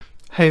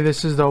Hey,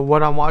 this is the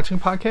What I'm Watching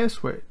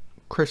podcast with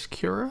Chris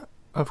Cura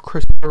of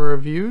Chris Cura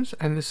Reviews,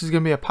 and this is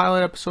going to be a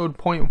pilot episode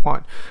point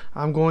one.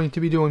 I'm going to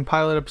be doing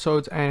pilot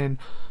episodes and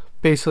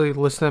basically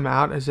list them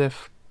out as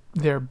if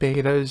they're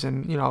betas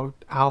and,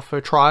 alpha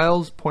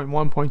trials, point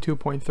one, point two,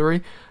 point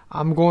three.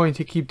 I'm going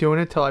to keep doing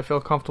it till I feel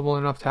comfortable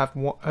enough to have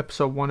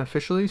episode one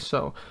officially.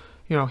 So,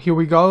 here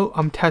we go.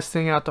 I'm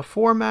testing out the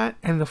format,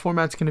 and the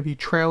format's going to be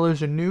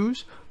trailers and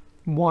news.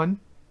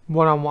 1,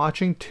 what I'm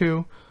watching.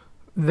 2,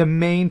 the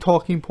main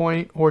talking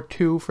point, or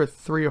 2 for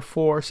 3 or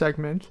 4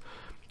 segments.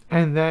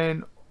 And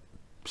then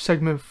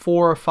segment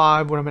 4 or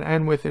 5, what I'm going to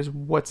end with is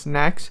what's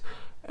next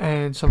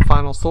and some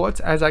final thoughts.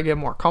 As I get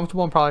more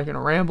comfortable, I'm probably going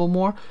to ramble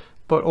more.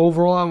 But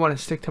overall, I want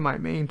to stick to my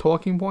main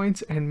talking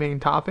points and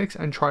main topics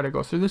and try to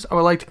go through this. I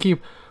would like to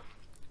keep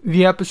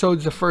the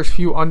episodes, the first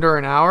few, under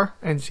an hour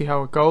and see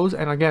how it goes.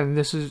 And again,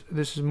 this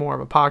is more of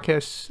a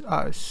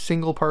podcast,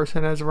 single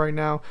person as of right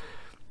now.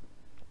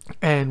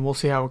 And we'll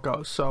see how it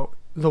goes. So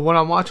the What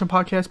I'm Watching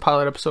podcast,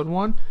 pilot episode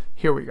 1,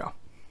 here we go.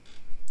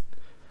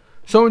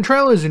 So in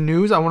trailers and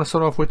news, I want to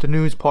start off with the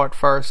news part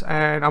first,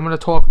 and I'm going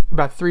to talk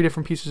about 3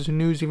 different pieces of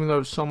news, even though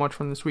there's so much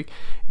from this week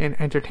in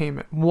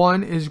entertainment.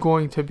 One is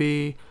going to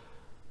be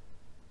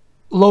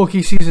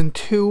Loki season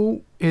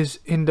 2 is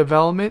in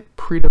development,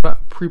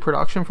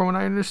 pre-production from what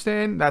I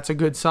understand. That's a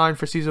good sign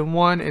for season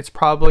 1. It's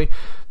probably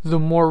the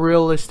more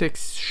realistic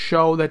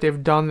show that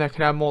they've done that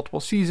could have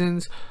multiple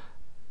seasons.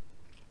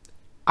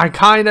 I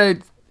kind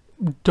of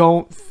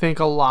don't think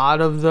a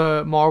lot of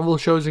the Marvel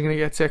shows are going to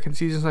get second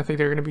seasons. I think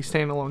they're going to be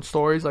standalone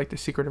stories, like the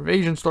Secret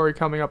Invasion story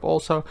coming up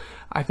also.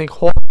 I think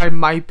Hawkeye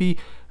might be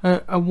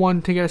a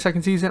one to get a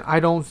second season. I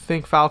don't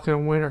think Falcon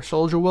and Winter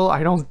Soldier will.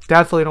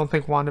 Definitely don't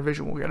think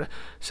WandaVision will get a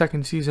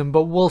second season,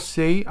 but we'll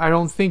see. I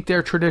don't think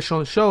they're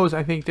traditional shows.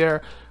 I think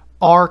they're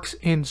arcs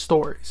in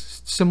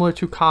stories, similar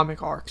to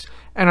comic arcs.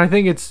 And I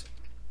think it's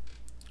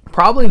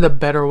probably the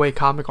better way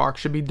comic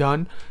arcs should be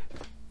done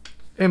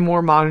in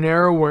more modern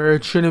era, where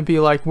it shouldn't be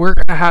like we're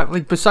gonna have,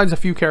 like, besides a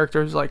few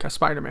characters like a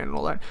Spider-Man and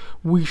all that,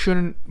 we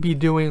shouldn't be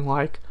doing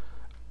like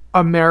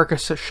America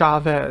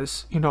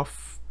Chavez,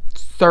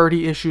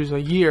 30 issues a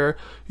year.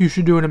 You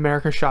should do an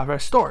America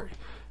Chavez story,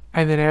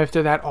 and then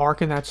after that arc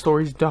and that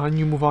story's done,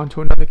 you move on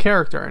to another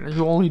character, and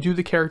you only do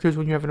the characters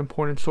when you have an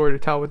important story to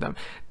tell with them.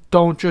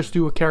 Don't just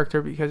do a character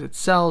because it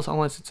sells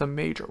unless it's a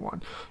major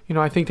one.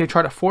 I think they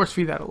try to force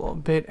feed that a little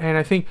bit, and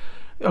I think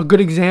a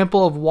good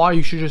example of why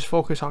you should just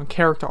focus on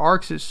character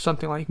arcs is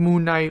something like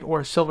Moon Knight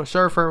or Silver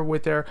Surfer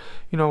with their,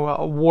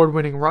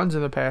 award-winning runs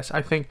in the past.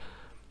 I think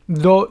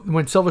though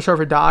when Silver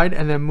Surfer died,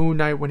 and then Moon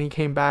Knight when he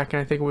came back, and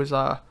I think it was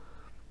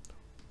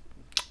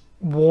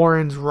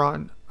Warren's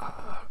run.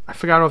 I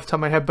forgot off the top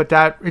of my head, but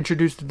that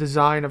introduced the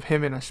design of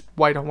him in a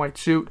white on white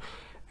suit,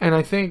 and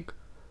I think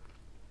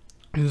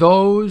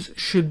those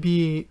should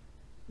be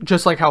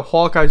just like how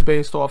Hawkeye's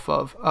based off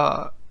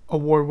of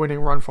award-winning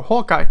run for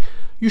Hawkeye.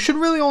 You should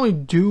really only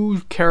do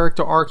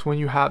character arcs when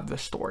you have the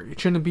story. It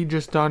shouldn't be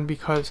just done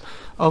because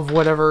of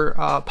whatever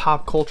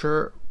pop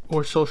culture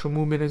or social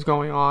movement is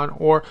going on,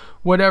 or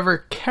whatever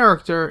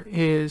character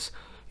is.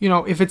 If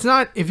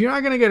you're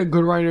not going to get a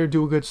good writer to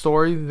do a good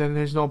story, then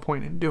there's no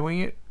point in doing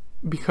it,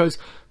 because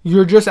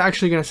you're just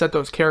actually going to set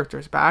those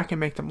characters back and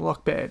make them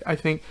look bad, I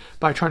think,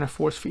 by trying to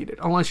force feed it.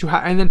 Unless you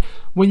have, and then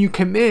when you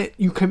commit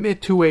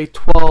to a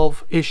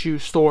 12-issue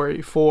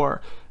story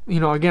for,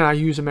 again, I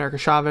use America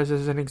Chavez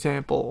as an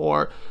example,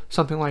 or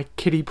something like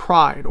Kitty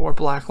Pryde or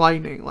Black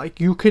Lightning. Like,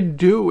 you could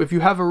do, if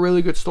you have a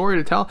really good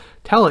story to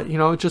tell it.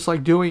 It's just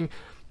like doing,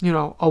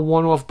 a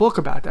one-off book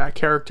about that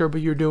character,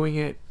 but you're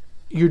doing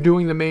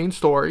the main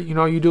story.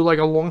 You do like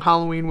a Long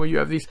Halloween where you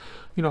have these,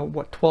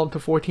 12 to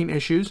 14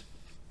 issues,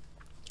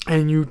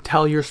 and you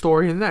tell your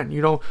story, and then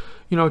you don't,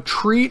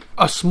 treat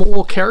a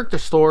small character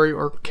story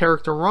or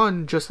character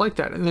run just like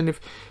that. And then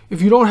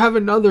if you don't have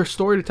another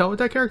story to tell with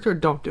that character,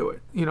 don't do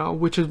it.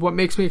 Which is what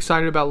makes me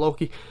excited about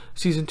Loki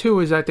season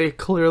 2, is that they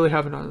clearly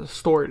have another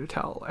story to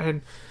tell,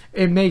 and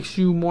it makes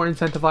you more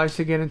incentivized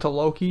to get into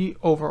Loki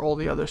over all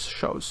the other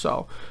shows.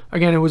 So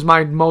again, it was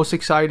my most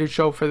excited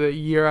show for the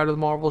year out of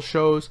the Marvel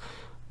shows,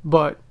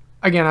 but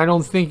again, I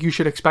don't think you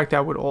should expect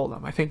that with all of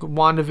them. I think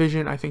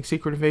WandaVision, I think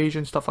Secret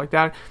Invasion, stuff like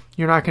that,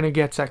 you're not going to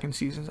get second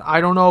seasons. I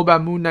don't know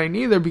about Moon Knight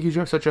either, because you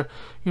have such a,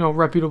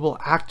 reputable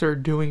actor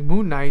doing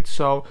Moon Knight.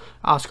 So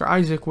Oscar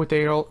Isaac,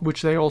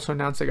 which they also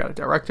announced they got a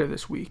director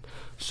this week.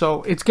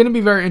 So it's going to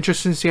be very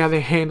interesting to see how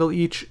they handle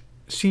each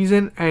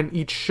season and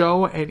each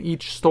show and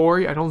each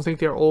story. I don't think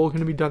they're all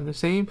going to be done the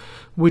same,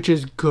 which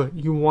is good.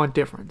 You want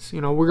difference.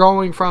 We're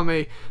going from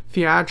a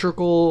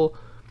theatrical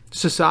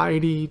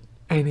society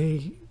and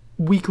a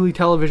weekly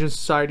television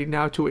society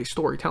now to a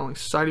storytelling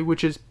society,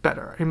 which is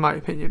better in my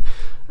opinion,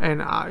 and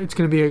it's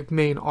going to be a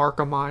main arc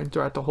of mine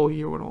throughout the whole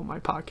year with all my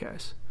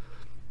podcasts.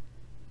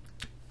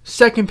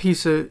 Second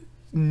piece of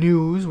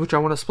news, which I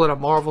want to split up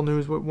Marvel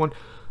news with one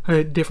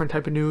different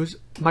type of news.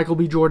 Michael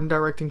B. Jordan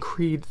directing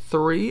Creed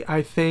 3.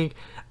 I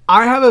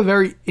have a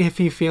very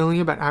iffy feeling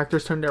about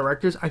actors turned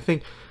directors. I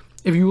think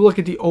if you look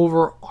at the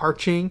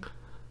overarching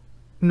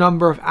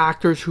number of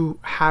actors who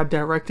had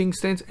directing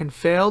stints and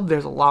failed.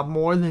 There's a lot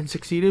more than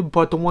succeeded,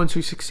 but the ones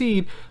who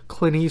succeed,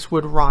 Clint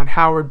Eastwood, Ron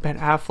Howard, Ben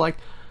Affleck,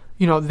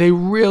 they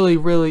really,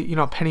 really,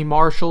 Penny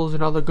Marshall is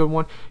another good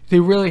one.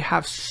 They really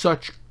have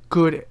such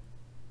good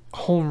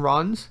home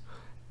runs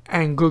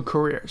and good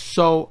careers.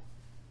 So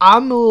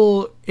I'm a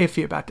little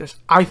iffy about this.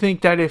 I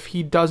think that if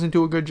he doesn't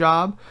do a good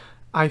job,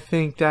 I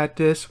think that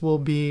this will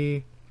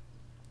be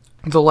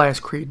the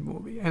last Creed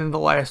movie and the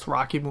last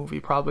Rocky movie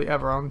probably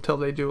ever, until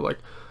they do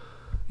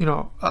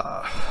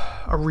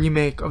a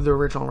remake of the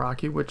original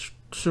Rocky, which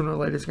sooner or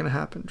later is going to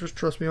happen. Just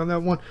trust me on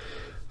that one.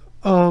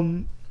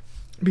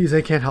 Because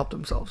they can't help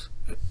themselves.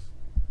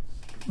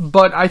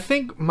 But I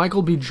think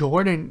Michael B.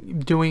 Jordan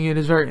doing it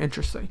is very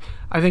interesting.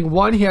 I think,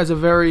 one, he has a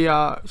very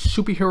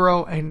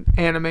superhero and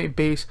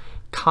anime-based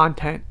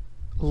content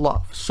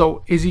love.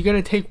 So is he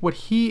going to take what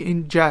he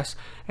ingests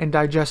and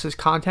digests as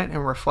content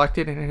and reflect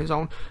it in his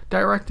own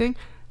directing?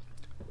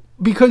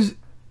 Because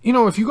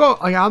if you go,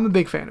 I'm a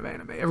big fan of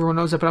anime. Everyone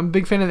knows that, but I'm a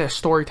big fan of their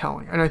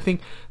storytelling. And I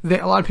think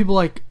that a lot of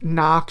people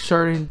knock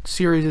certain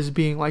series as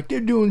being they're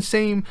doing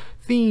same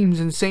themes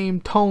and same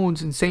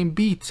tones and same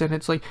beats, and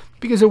it's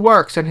because it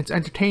works and it's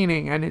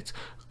entertaining and it's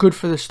good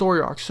for the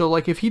story arc. So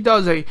if he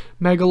does a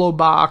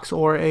Megalobox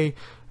or a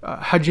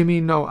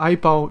Hajime no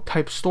Ippo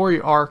type story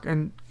arc,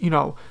 and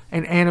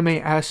an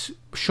anime-esque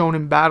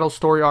shonen battle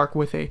story arc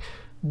with a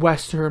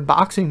Western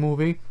boxing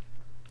movie,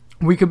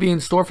 we could be in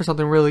store for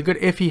something really good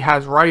if he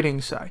has writing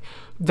say.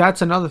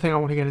 That's another thing I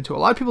want to get into. A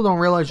lot of people don't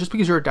realize just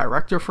because you're a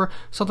director for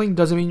something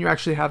doesn't mean you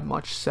actually have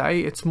much say.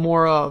 It's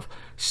more of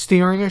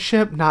steering a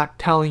ship, not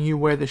telling you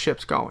where the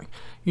ship's going.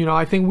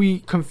 I think we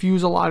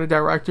confuse a lot of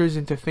directors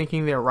into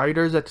thinking they're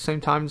writers at the same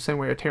time, the same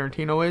way a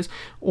Tarantino is,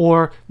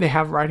 or they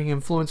have writing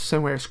influence the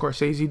same way a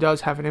Scorsese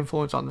does have an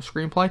influence on the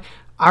screenplay.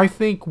 I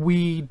think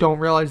we don't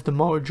realize the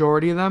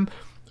majority of them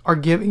are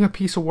giving a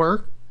piece of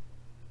work,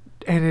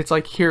 and it's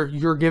here,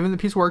 you're giving the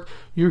piece of work,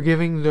 you're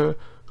giving the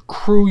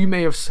crew, you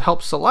may have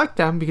helped select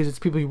them because it's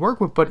people you work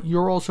with, but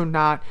you're also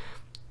not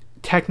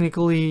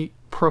technically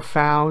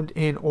profound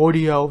in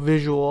audio,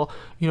 visual,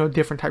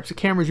 different types of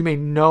cameras. You may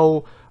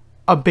know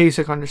a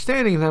basic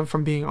understanding of them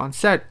from being on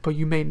set, but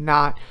you may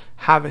not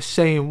have a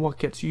say in what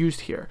gets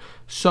used here.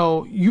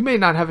 So you may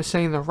not have a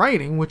say in the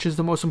writing, which is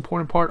the most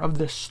important part of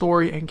the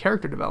story and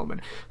character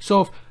development.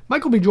 So if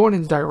Michael B.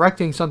 Jordan's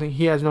directing something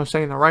he has no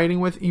say in the writing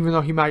with, even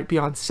though he might be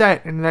on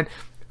set, and then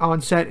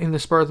on set in the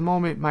spur of the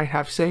moment might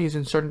have says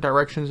in certain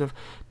directions of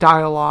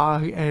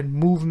dialogue and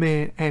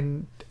movement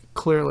and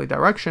clearly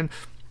direction,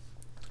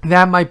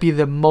 that might be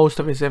the most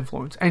of his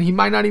influence. And he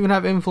might not even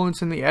have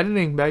influence in the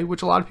editing bay,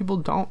 which a lot of people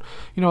don't.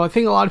 I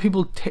think a lot of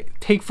people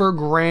take for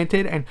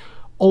granted and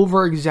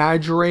over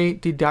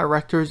exaggerate the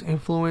director's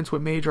influence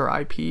with major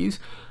IPs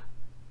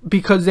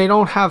because they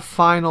don't have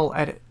final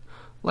edit.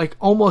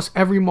 Almost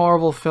every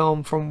Marvel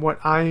film, from what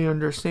I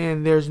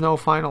understand, there's no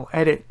final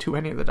edit to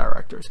any of the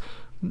directors.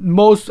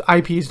 Most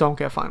IPs don't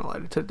get final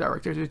edit to the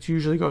directors. It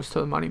usually goes to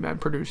the money men,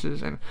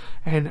 producers,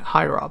 and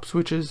higher ups,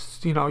 which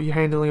is, you're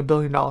handling a $1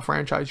 billion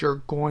franchise.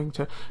 You're going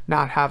to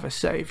not have a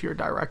say if you're a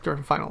director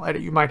in final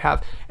edit. You might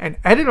have an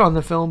edit on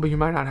the film, but you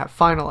might not have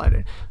final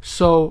edit.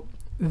 So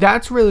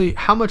that's really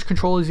how much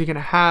control is he going to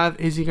have?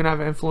 Is he going to have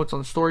an influence on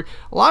the story?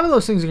 A lot of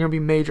those things are going to be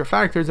major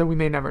factors that we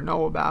may never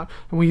know about,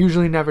 and we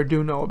usually never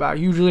do know about.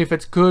 Usually if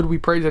it's good, we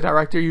praise the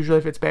director. Usually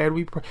if it's bad,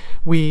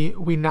 we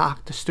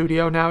knock the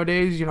studio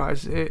nowadays,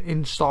 as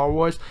in Star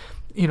Wars.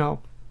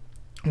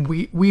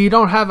 We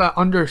don't have an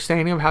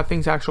understanding of how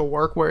things actually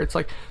work, where it's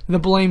the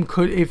blame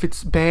could, if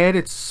it's bad,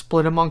 it's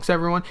split amongst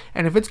everyone,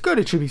 and if it's good,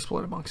 it should be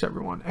split amongst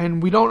everyone.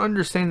 And we don't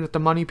understand that the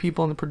money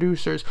people and the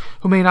producers,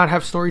 who may not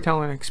have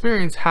storytelling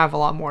experience, have a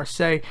lot more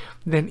say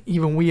than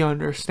even we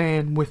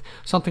understand with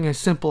something as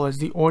simple as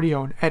the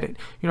audio and edit.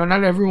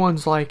 Not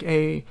everyone's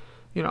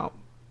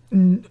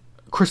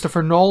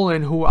Christopher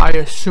Nolan, who I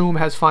assume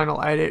has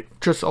final edit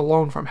just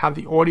alone from how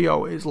the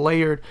audio is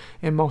layered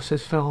in most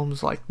of his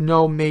films.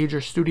 No major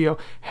studio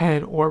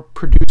head or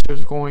producer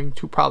is going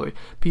to probably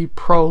be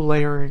pro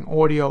layering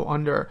audio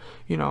under,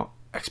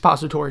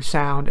 expository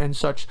sound and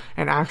such,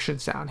 and action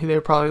sound. They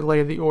would probably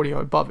layer the audio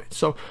above it.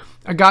 So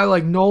a guy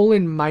like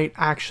Nolan might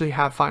actually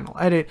have final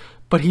edit,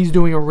 but he's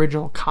doing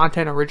original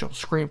content, original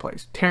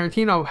screenplays.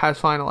 Tarantino has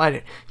final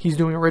edit. He's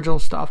doing original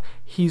stuff.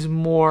 He's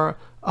more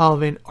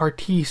of an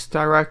artiste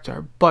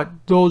director, but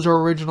those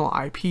are original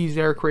IPs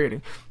they're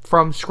creating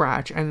from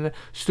scratch, and the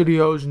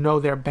studios know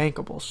they're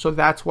bankable, so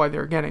that's why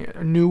they're getting it.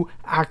 A new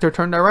actor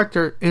turned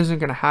director isn't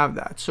going to have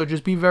that, so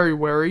just be very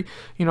wary.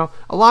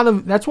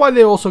 That's why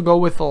they also go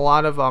with a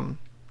lot of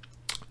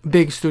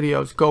big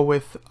studios, go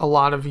with a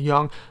lot of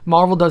young.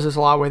 Marvel does this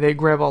a lot, where they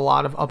grab a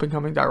lot of up and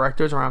coming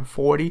directors around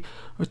 40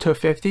 to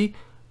 50.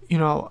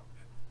 Given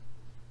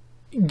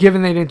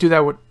they didn't do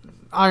that with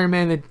Iron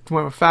Man, they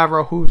went with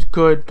Favreau, who's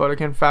good, but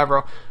again,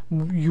 Favreau,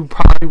 you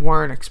probably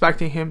weren't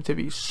expecting him to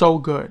be so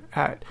good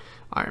at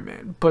Iron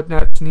Man, but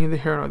that's neither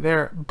here nor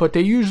there. But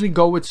they usually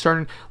go with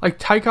certain,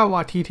 Taika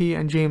Waititi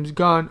and James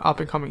Gunn, up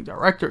and coming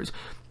directors,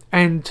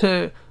 and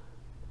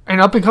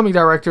up and coming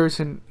directors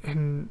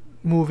and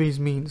movies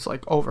means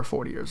like over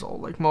 40 years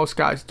old. Like most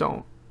guys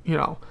don't,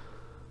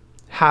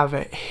 have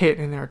a hit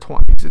in their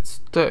 20s.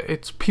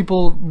 It's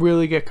people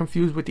really get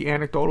confused with the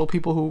anecdotal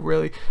people who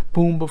really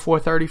boom before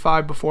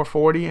 35, before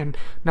 40, and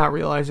not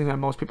realizing that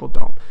most people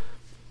don't.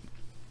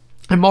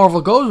 And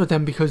Marvel goes with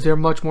them because they're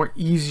much more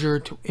easier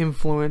to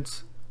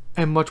influence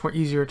and much more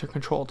easier to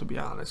control, to be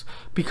honest,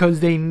 because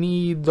they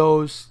need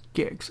those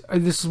gigs.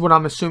 This is what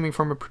I'm assuming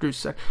from a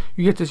producer.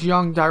 You get this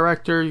young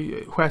director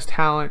who has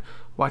talent,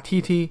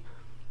 Waititi,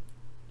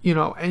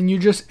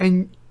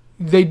 and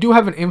they do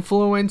have an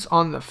influence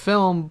on the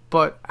film,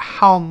 but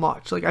how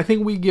much? Like, I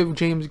think we give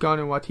James Gunn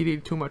and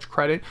Waititi too much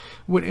credit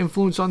with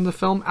influence on the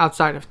film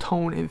outside of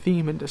tone and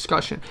theme and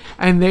discussion.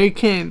 And they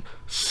can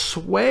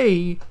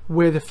sway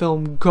where the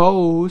film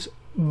goes,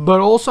 but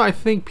also I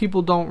think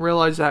people don't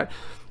realize that,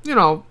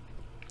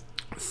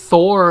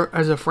 Thor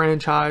as a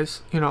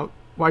franchise,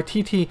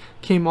 Waititi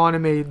came on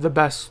and made the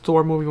best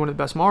Thor movie, one of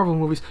the best Marvel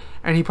movies,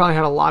 and he probably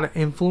had a lot of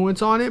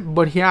influence on it,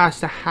 but he has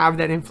to have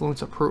that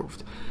influence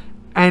approved.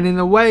 And in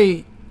a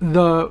way,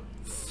 the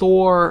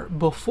Thor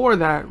before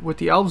that, with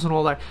the elves and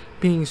all that,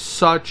 being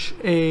such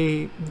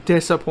a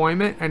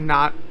disappointment and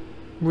not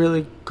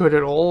really good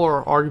at all,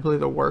 or arguably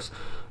the worst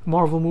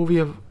Marvel movie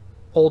of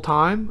all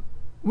time,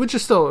 which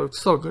is still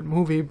a good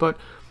movie, but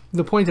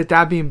the point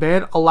that being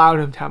bad allowed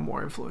him to have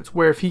more influence.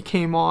 Where if he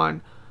came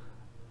on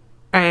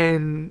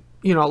and,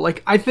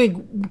 I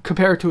think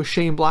compared to a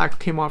Shane Black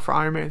came on for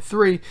Iron Man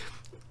 3,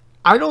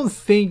 I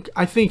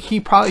think he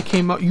probably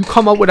came up, you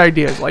come up with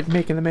ideas like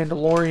making The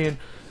Mandalorian,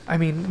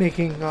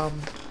 making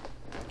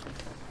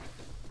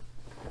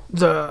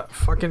the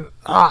fucking,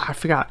 I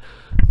forgot,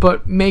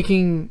 but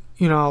making,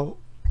 I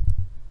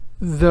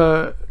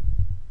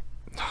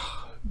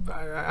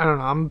don't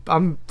know,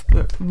 I'm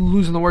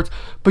losing the words,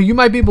 but you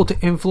might be able to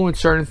influence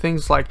certain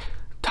things like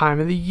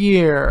time of the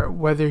year,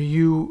 whether I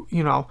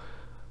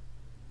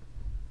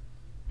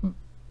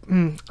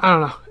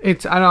don't know.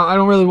 I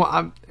don't really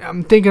want.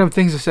 I'm thinking of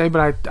things to say,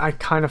 but I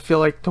kind of feel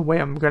like the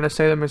way I'm gonna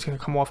say them is gonna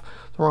come off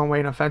the wrong way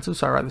and offensive.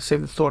 So I'd rather save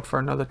the thought for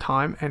another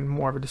time and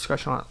more of a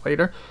discussion on it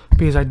later,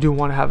 because I do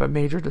want to have a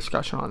major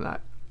discussion on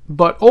that.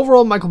 But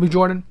overall, Michael B.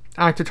 Jordan,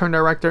 actor turned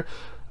director,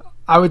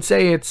 I would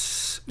say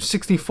it's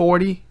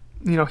 60-40.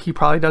 He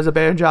probably does a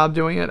bad job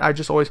doing it. I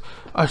just always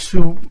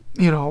assume,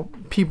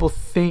 people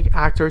think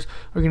actors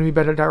are going to be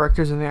better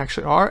directors than they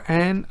actually are,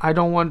 and I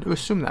don't want to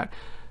assume that.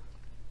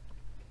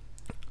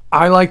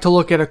 I like to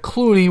look at a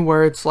Clooney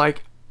where it's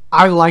like,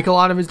 I like a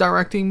lot of his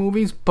directing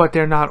movies, but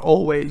they're not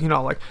always,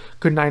 like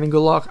Good Night and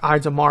Good Luck,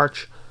 Ides of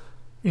March,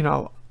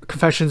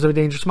 Confessions of a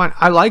Dangerous Mind.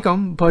 I like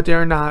them, but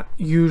they're not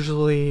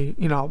usually,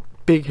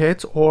 big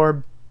hits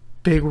or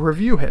big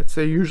review hits.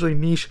 They're usually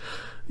niche,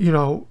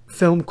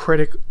 film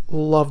critic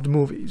loved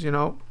movies,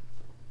 and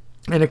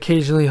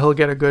occasionally he'll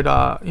get a good,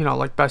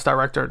 like Best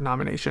Director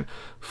nomination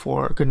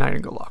for Good Night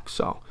and Good Luck.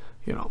 So,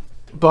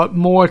 but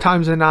more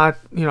times than not,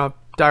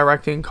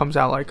 directing comes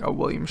out like a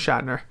William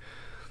Shatner,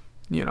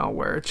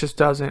 where it just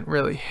doesn't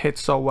really hit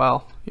so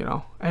well,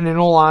 and in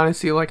all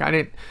honesty, like I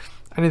didn't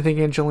think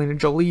Angelina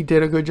Jolie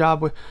did a good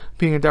job with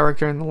being a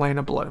director in The Land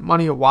of Blood and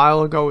Money a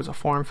while ago. It was a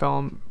foreign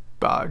film.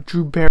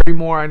 Drew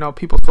Barrymore, I know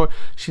people thought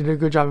she did a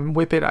good job in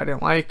Whip It. I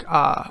didn't like.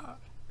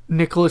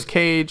 Nicolas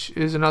Cage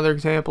is another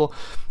example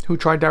who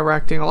tried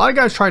directing. A lot of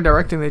guys try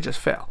directing, they just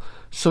fail.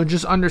 So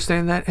just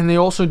understand that, and they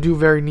also do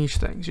very niche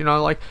things.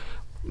 Like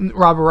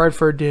Robert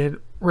Redford did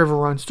River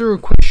Runs Through,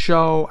 Quick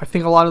Show. I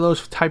think a lot of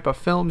those type of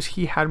films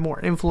he had more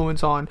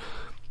influence on,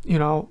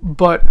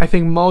 but I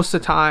think most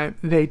of the time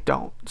they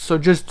don't. So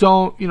just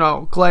don't,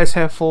 glass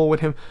half full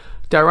with him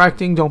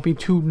directing. Don't be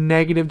too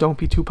negative, don't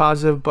be too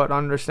positive, but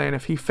understand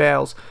if he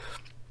fails,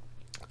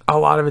 a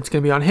lot of it's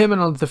going to be on him,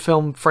 and the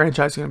film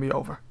franchise is going to be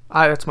over.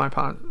 That's my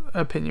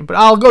opinion, but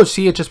I'll go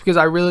see it just because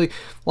I really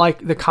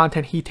like the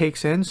content he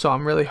takes in. So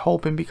I'm really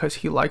hoping, because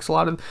he likes a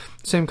lot of the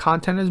same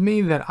content as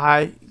me, that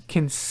I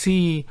can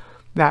see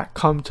that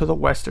come to the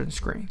Western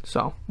screen.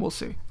 So we'll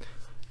see.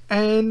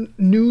 And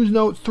news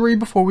note 3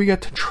 before we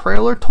get to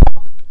trailer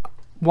talk: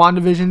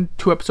 WandaVision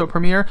 2-episode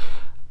premiere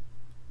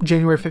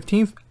January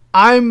 15th.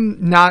 I'm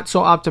not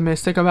so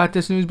optimistic about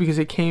this news because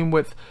it came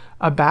with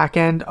a back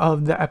end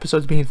of the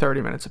episodes being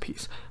 30 minutes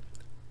apiece.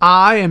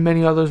 I and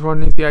many others were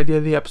underneath the idea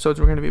the episodes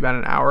were going to be about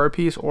an hour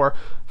apiece, or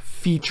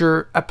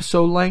feature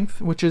episode length,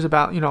 which is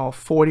about, a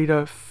 40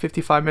 to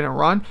 55 minute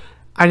run.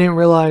 I didn't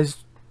realize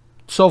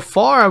so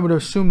far. I would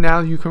assume now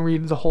you can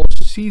read the whole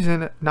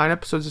season. 9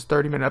 episodes is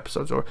 30-minute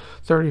episodes, or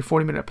 30 to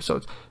 40-minute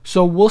episodes.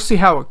 So we'll see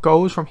how it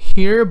goes from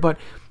here. But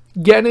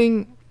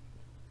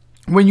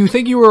when you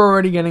think you were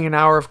already getting an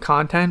hour of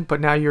content,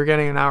 but now you're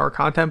getting an hour of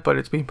content, but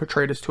it's being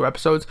portrayed as 2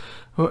 episodes,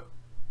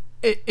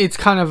 it's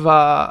kind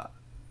of,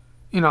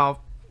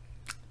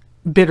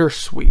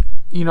 bittersweet.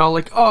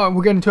 Like, oh,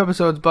 we're getting 2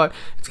 episodes, but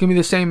it's gonna be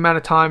the same amount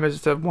of time as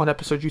the 1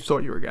 episode you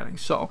thought you were getting.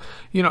 So,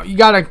 you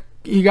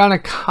gotta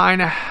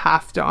kind of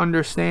have to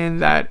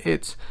understand that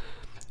it's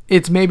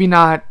maybe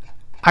not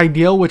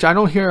ideal, which I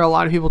don't hear a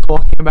lot of people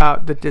talking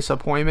about the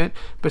disappointment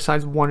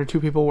besides one or two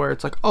people where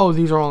it's like, oh,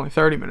 these are only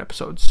 30-minute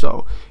episodes.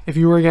 So if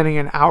you were getting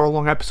an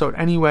hour-long episode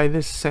anyway,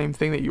 this is the same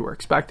thing that you were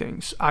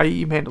expecting,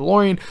 i.e.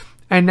 Mandalorian.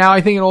 And now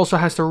I think it also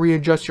has to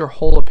readjust your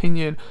whole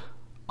opinion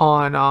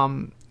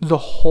on the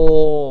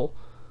whole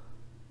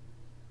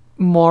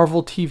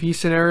Marvel TV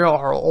scenario.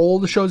 Are all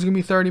the shows going to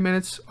be 30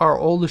 minutes?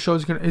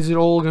 Is it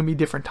all going to be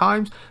different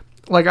times?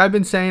 Like I've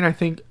been saying, I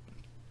think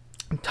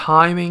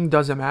timing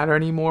doesn't matter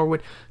anymore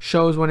with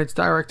shows when it's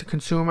direct to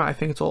consumer. I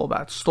think it's all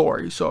about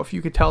story. So if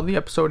you could tell the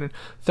episode in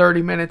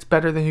 30 minutes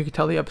better than you could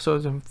tell the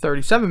episodes in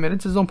 37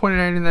 minutes, there's no point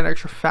in adding that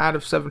extra fat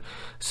of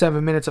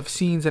seven minutes of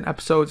scenes and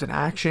episodes and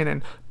action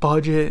and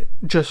budget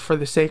just for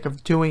the sake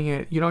of doing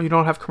it. You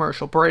don't have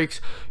commercial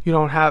breaks. You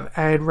don't have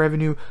ad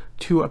revenue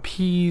to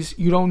appease.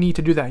 You don't need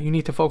to do that. You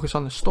need to focus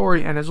on the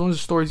story, and as long as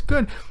the story's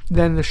good,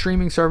 then the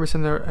streaming service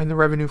and the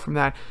revenue from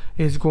that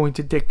is going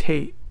to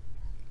dictate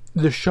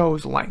the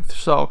show's length.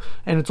 So,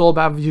 and it's all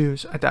about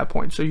views at that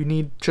point. So you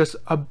need just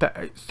a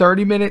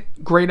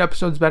 30-minute great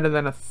episode's better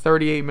than a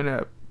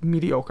 38-minute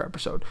mediocre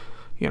episode,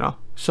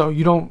 so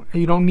you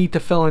don't need to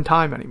fill in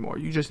time anymore.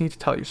 You just need to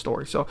tell your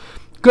story. So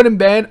good and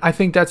bad, I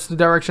think that's the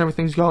direction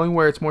everything's going,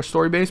 where it's more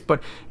story based.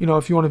 But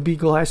if you want to be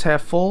glass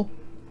half full,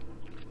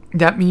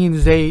 that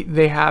means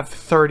they have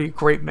 30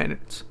 great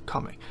minutes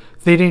coming.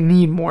 They didn't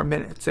need more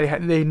minutes.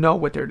 They know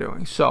what they're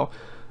doing. So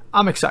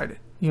I'm excited.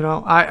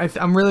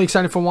 I'm really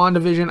excited for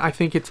WandaVision. I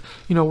think it's,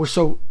 we're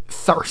so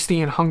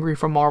thirsty and hungry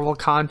for Marvel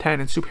content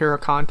and superhero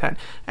content,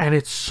 and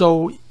it's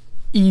so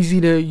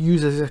easy to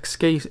use as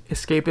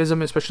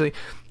escapism, especially,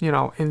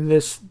 in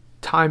this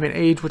time and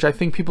age, which I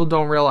think people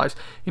don't realize.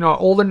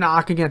 All the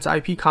knock against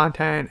IP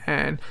content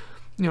and,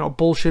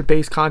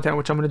 bullshit-based content,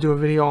 which I'm going to do a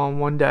video on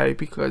one day,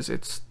 because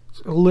it's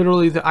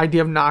literally the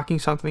idea of knocking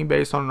something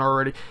based on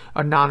already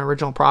a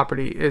non-original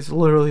property is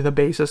literally the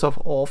basis of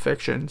all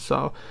fiction.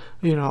 So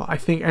I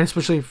think, and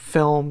especially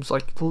films,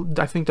 like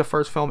I think the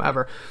first film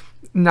ever,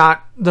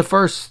 not the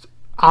first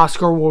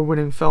Oscar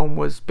award-winning film,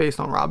 was based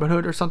on Robin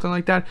Hood or something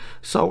like that.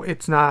 So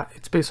it's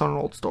based on an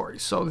old story.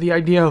 So the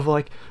idea of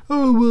like,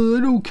 oh well,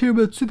 I don't care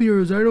about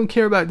superheroes, I don't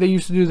care about, they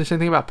used to do the same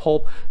thing about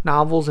pulp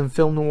novels and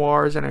film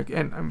noirs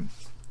and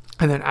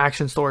then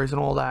action stories and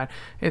all that.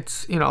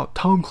 It's,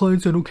 Tom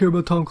Clancy, I don't care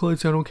about Tom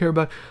Clancy, I don't care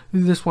about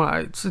this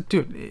one.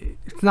 Dude,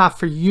 it's not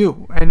for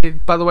you.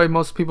 And by the way,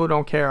 most people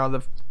don't care.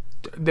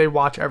 They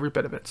watch every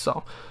bit of it.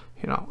 So,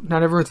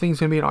 not everything's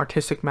going to be an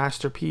artistic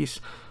masterpiece,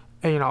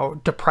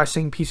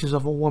 depressing pieces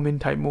of a woman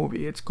type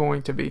movie. It's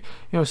going to be,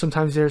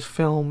 sometimes there's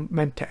film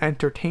meant to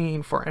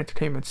entertain for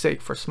entertainment's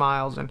sake, for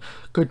smiles and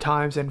good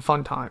times and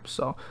fun times.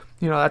 So,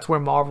 that's where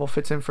Marvel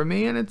fits in for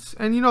me. And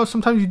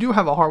sometimes you do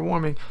have a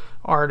heartwarming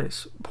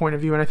artist point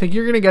of view, and I think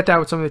you're going to get that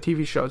with some of the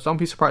TV shows. Don't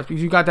be surprised,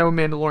 because you got that with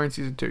Mandalorian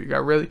season 2. You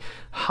got really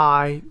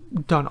high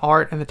done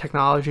art, and the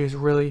technology is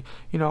really,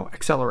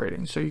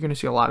 accelerating. So you're going to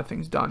see a lot of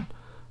things done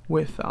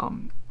with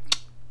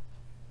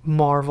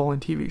Marvel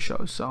and TV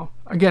shows. So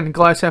again,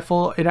 glass half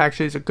full, it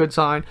actually is a good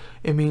sign.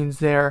 It means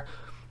they're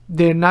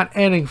not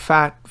adding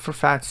fat for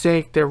fat's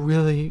sake. They're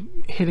really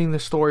hitting the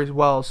stories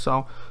well,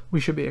 so we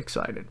should be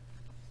excited.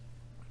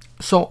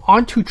 So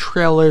on to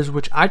trailers,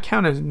 which I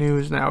count as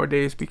news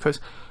nowadays,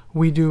 because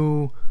we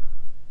do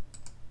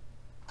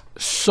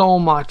so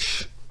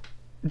much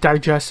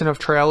digestion of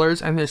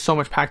trailers, and there's so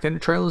much packed into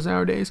trailers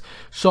nowadays.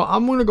 So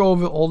I'm going to go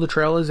over all the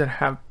trailers that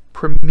have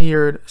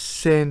premiered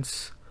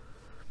since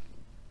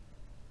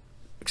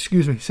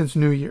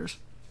New Year's.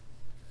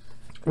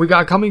 We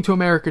got Coming to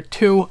America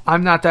 2.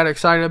 I'm not that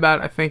excited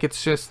about it. I think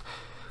it's just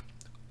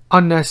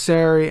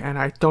unnecessary, and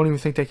I don't even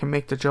think they can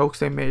make the jokes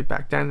they made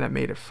back then that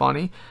made it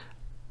funny.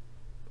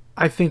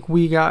 I think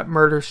we got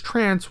Murder's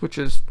Trance, which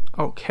is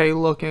okay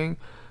looking.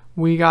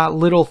 We got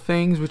Little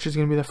Things, which is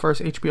going to be the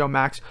first HBO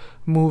Max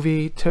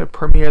movie to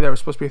premiere. That was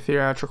supposed to be a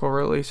theatrical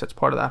release. That's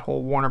part of that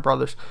whole Warner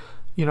Brothers,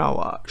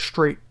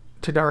 straight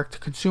to direct to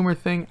consumer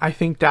thing. I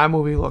think that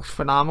movie looks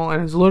phenomenal,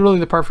 and it's literally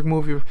the perfect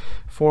movie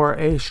for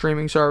a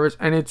streaming service.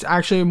 And it's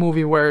actually a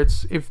movie where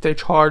if they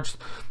charged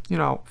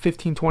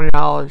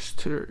 $15-20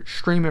 to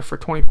stream it for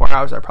 24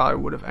 hours, I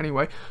probably would have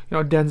anyway.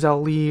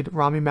 Denzel lead,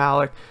 Rami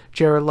Malek,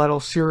 Jared Leto,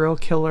 serial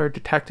killer,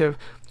 detective,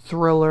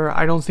 thriller.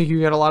 I don't think you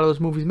get a lot of those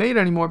movies made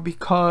anymore,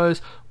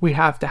 because we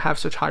have to have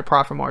such high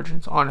profit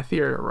margins on a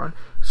theater run.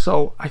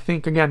 So I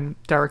think, again,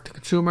 direct to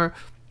consumer,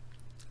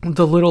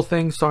 The Little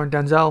Things starring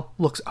Denzel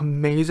looks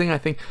amazing. I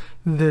think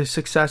the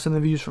success and the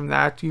views from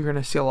that, you're going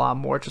to see a lot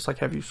more, just like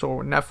have you saw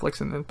with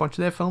Netflix and a bunch of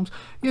their films.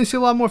 You're going to see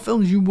a lot more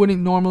films you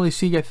wouldn't normally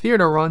see get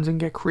theater runs and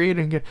get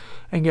created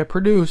and get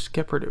produced.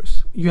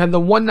 You had the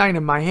One Night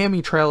in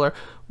Miami trailer,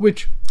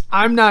 which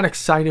I'm not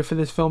excited for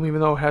this film,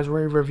 even though it has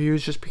rave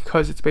reviews, just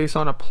because it's based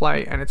on a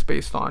play and it's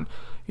based on,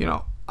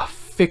 a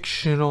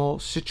fictional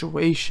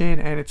situation,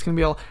 and it's gonna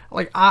be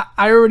I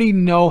already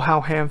know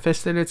how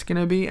ham-fisted it's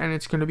gonna be, and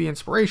it's gonna be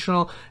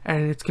inspirational,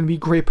 and it's gonna be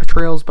great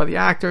portrayals by the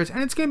actors,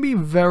 and it's gonna be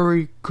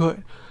very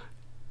good,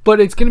 but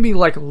it's gonna be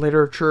like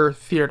literature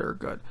theater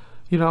good,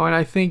 and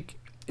I think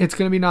It's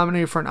going to be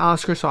nominated for an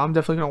Oscar, so I'm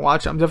definitely going to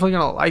watch it. I'm definitely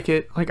going to like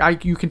it.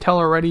 Like, you can tell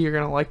already you're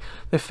going to like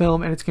the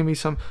film, and it's going to be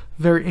some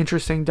very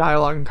interesting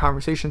dialogue and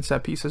conversation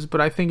set pieces.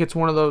 But I think it's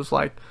one of those,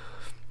 like,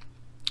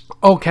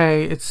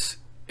 okay, it's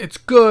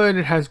good.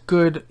 It has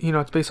good,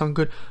 it's based on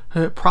good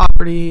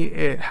property.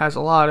 It has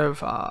a lot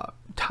of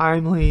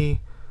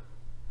timely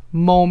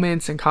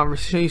moments and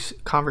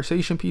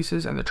conversation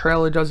pieces, and the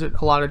trailer does it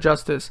a lot of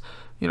justice.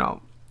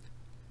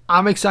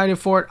 I'm excited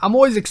for it. I'm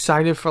always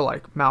excited for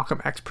like Malcolm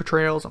X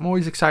portrayals. I'm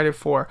always excited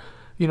for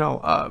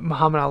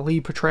Muhammad Ali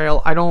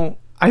portrayal. I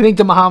think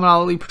the Muhammad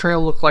Ali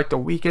portrayal looked like the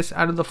weakest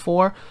out of the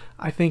four.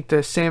 I think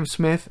the Sam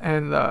Smith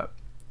and the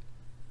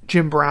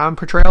Jim Brown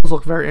portrayals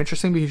look very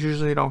interesting, because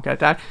usually you don't get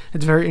that.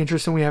 It's very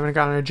interesting we haven't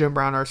gotten a Jim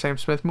Brown or a Sam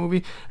Smith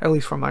movie, at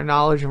least from my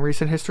knowledge and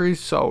recent history.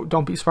 So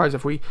don't be surprised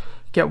if we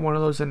get one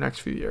of those in the next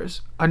few years.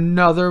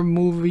 Another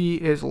movie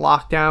is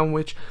Lockdown,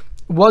 which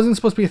wasn't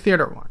supposed to be a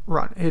theater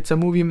run. It's a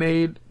movie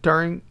made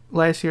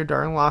last year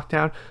during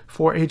lockdown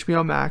for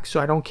HBO Max,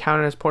 so I don't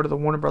count it as part of the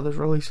Warner Brothers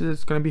releases.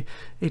 It's going to be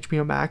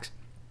HBO Max.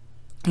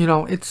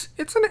 It's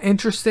an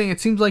interesting.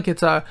 It seems like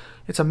it's a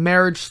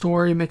marriage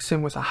story mixed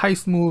in with a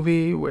heist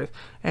movie with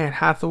Anne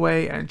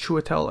Hathaway and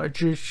Chiwetel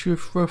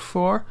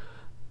Ejiofor.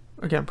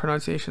 Again,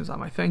 pronunciation's not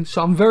my thing,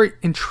 so I'm very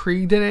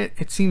intrigued in it.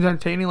 It seems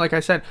entertaining. Like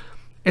I said,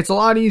 it's a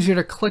lot easier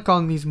to click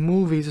on these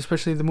movies,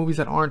 especially the movies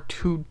that aren't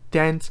too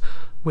dense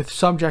with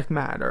subject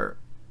matter,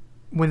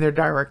 when they're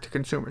direct to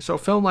consumer. So a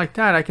film like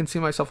that, I can see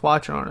myself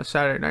watching on a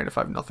Saturday night if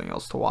I have nothing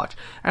else to watch.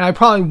 And I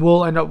probably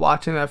will end up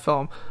watching that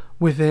film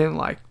within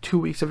like 2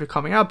 weeks of it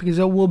coming out, because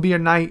there will be a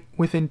night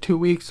within 2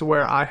 weeks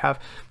where I have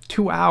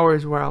 2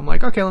 hours where I'm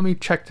like, okay, let me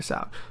check this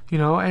out,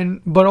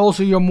 but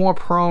also you're more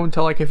prone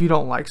to, like, if you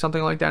don't like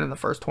something like that in the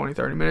first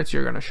 20-30 minutes,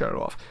 you're going to shut it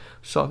off.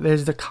 So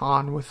there's the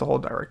con with the whole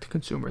direct to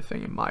consumer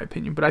thing, in my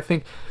opinion. But I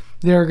think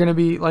they're going to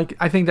be like,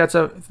 I think I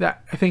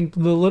think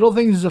The Little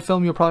Things is a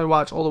film you'll probably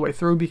watch all the way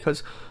through,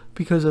 because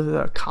of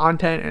the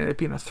content and it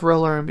being a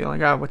thriller and being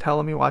like, what the hell,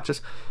 let me watch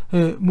this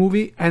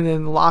movie. And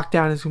then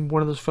Lockdown is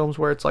one of those films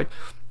where it's like,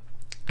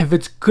 if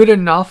it's good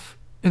enough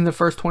in the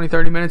first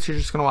 20-30 minutes, you're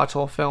just going to watch the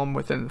whole film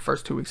within the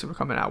first 2 weeks of it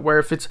coming out. Where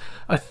if it's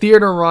a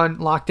theater run,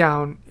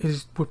 Lockdown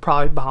would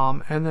probably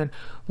bomb, and then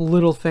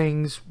Little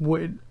Things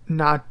would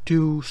not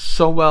do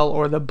so well,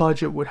 or the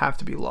budget would have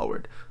to be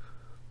lowered.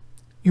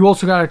 You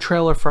also got a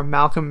trailer for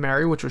Malcolm and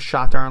Mary, which was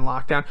shot during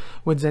lockdown,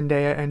 with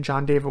Zendaya and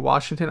John David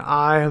Washington.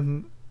 I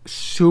am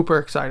super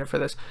excited for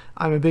this.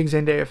 I'm a big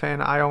Zendaya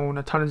fan. I own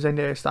a ton of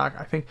Zendaya stock.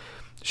 I think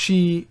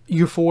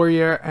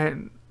Euphoria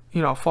and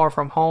Far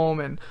From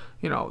Home and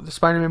the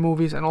Spider-Man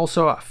movies, and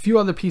also a few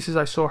other pieces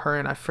I saw her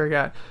in. I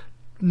forget,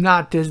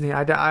 not Disney.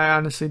 I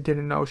honestly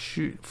didn't know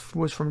she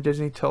was from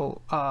Disney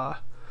till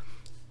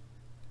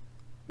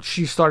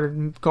she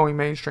started going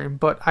mainstream.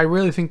 But I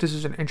really think this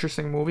is an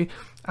interesting movie.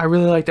 I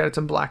really like that it's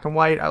in black and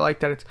white. I like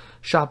that it's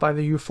shot by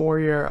the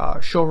Euphoria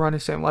showrunner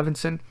Sam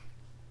Levinson.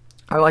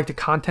 I like the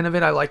content of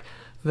it. I like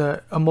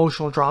the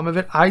emotional drama of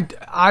it.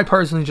 I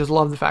personally just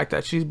love the fact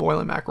that she's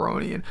boiling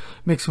macaroni and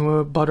mixing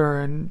with butter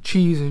and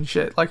cheese and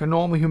shit like a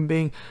normal human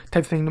being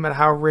type thing, no matter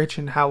how rich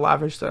and how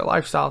lavish their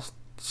lifestyle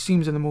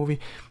seems in the movie.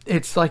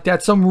 It's like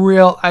at some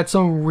real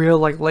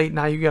like late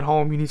night, you get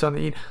home, you need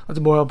something to eat, let's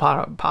boil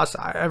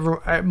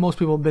pasta. Most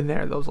people have been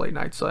there those late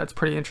nights, so that's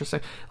pretty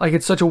interesting. Like,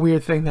 it's such a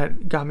weird thing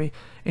that got me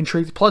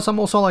intrigued. Plus, I'm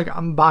also like,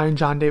 I'm buying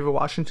John David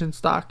Washington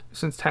stock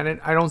since Tenet.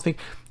 I don't think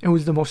it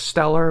was the most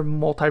stellar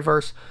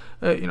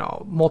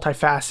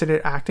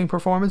multifaceted acting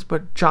performance,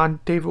 but John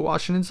David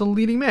Washington's a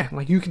leading man.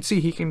 Like, you can see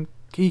he can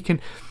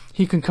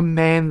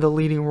command the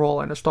leading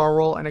role and a star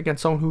role, and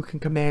against someone who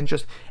can command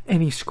just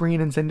any screen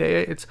in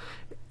Zendaya,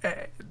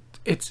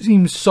 it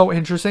seems so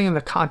interesting. And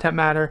the content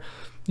matter,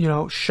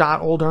 shot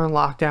all during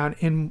lockdown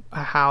in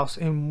a house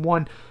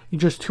in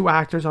just two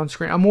actors on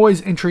screen. I'm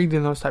always intrigued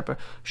in those type of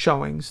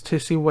showings to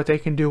see what they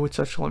can do with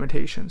such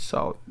limitations.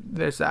 So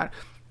there's that.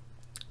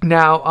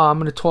 Now I'm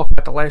going to talk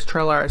about the last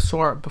trailer I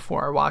saw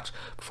before I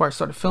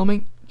started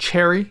filming.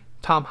 Cherry,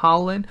 Tom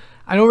Holland.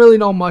 I don't really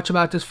know much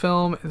about this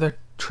film. The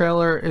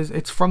trailer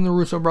it's from the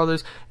Russo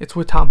brothers. It's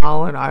with Tom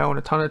Holland. I own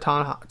a ton of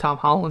Tom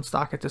Holland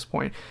stock at this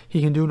point.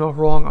 He can do no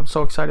wrong. I'm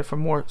so excited for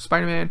more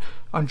Spider-Man,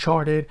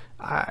 Uncharted.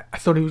 I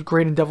thought he was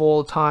great in Devil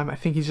All the Time. I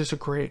think he's just a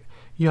great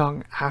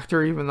young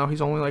actor, even though he's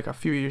only like a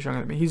few years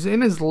younger than me. He's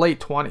in his late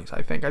 20s,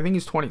 I think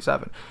he's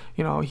 27.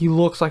 He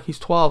looks like he's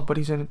 12, but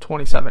he's in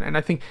 27. And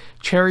I think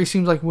Cherry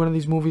seems like one of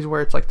these movies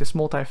where it's like this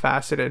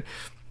multifaceted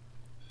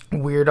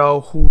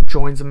weirdo who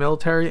joins the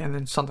military and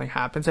then something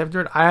happens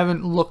after it. I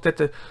haven't looked at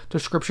the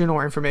description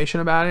or information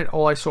about it.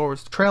 All I saw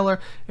was the trailer.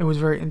 It was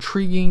very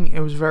intriguing.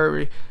 It was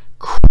very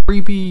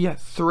creepy yet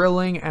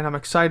thrilling, and I'm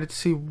excited to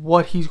see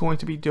what he's going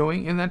to be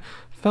doing in that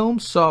film.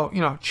 So,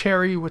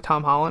 Cherry with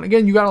Tom Holland.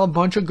 Again, you got a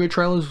bunch of good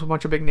trailers with a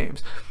bunch of big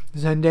names.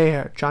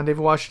 Zendaya, John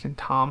David Washington,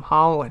 Tom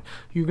Holland.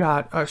 You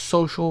got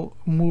social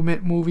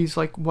movement movies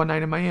like One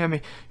Night in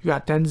Miami. You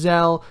got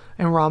Denzel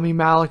and Rami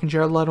Malek and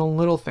Jared Leto and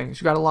Little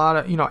Things. You got a lot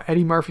of,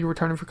 Eddie Murphy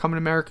returning for Coming to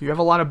America. You have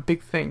a lot of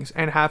big things.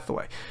 Anne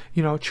Hathaway,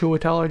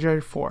 Chiwetel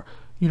Ejiofor.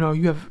 You know,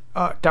 you have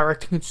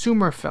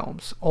direct-to-consumer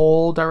films.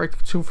 All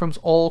direct-to-consumer films,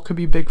 all could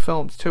be big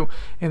films too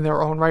in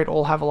their own right.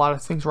 All have a lot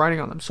of things writing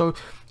on them. So,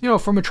 you know,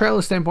 from a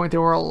trailer standpoint, there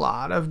were a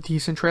lot of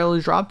decent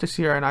trailers dropped this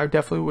year, and I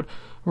definitely would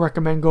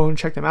recommend going and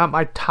check them out.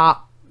 My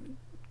top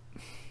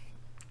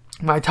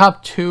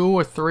 2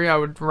 or 3 I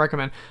would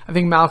recommend. I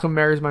think Malcolm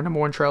Mary is my number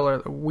 1 trailer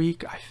of the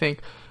week. I think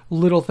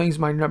Little Things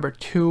my number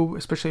 2,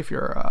 especially if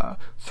you're a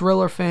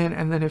thriller fan.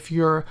 And then if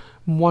you're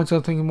want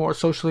something more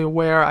socially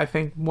aware, I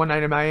think One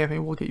Night in Miami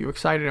will get you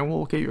excited, and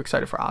will get you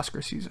excited for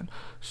Oscar season.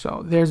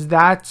 So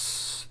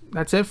that's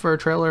it for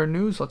trailer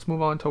news. Let's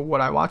move on to what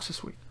I watched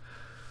this week.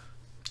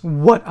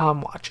 What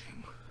I'm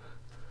watching.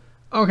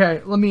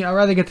 Okay, I'd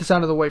rather get this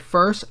out of the way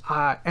first.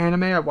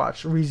 Anime, I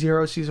watched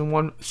ReZero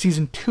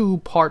Season 2,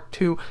 Part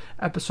 2,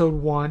 Episode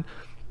 1.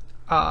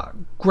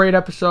 Great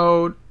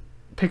episode.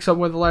 Picks up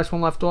where the last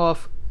one left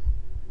off.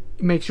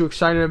 Makes you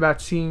excited about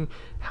seeing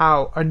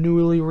how a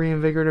newly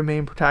reinvigorated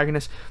main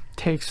protagonist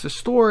takes the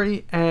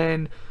story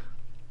and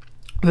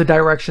the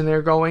direction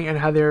they're going, and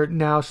how they're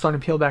now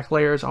starting to peel back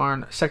layers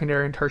on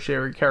secondary and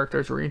tertiary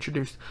characters were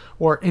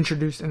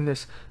introduced in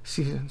this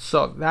season.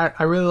 So that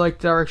I really like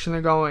the direction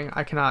they're going.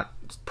 I cannot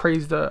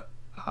praise the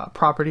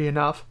property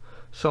enough.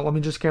 So let me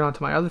just get on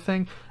to my other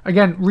thing.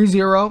 Again,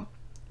 ReZero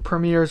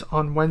premieres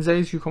on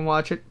Wednesdays. You can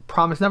watch it.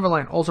 Promised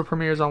Neverland also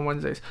premieres on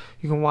Wednesdays.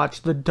 You can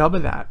watch the dub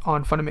of that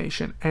on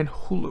Funimation and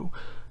Hulu.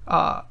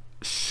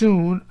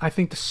 Soon, I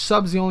think the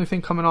sub's the only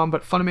thing coming on,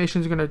 but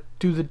Funimation is going to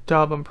do the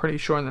dub, I'm pretty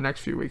sure, in the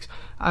next few weeks.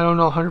 I don't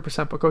know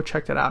 100%, but go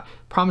check that out.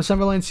 Promised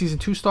Neverland Season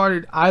 2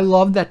 started. I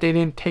love that they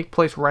didn't take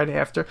place right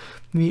after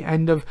the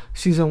end of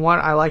Season 1.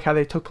 I like how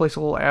they took place a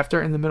little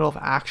after, in the middle of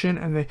action,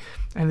 and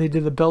they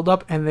did the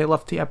build-up, and they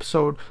left the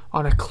episode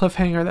on a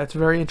cliffhanger that's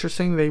very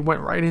interesting. They went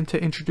right into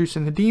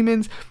introducing the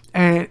demons,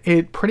 and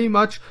it pretty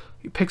much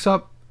picks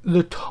up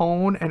the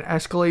tone and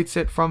escalates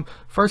it from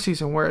first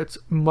season, where it's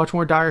much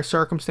more dire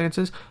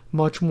circumstances,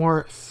 much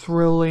more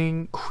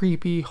thrilling,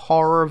 creepy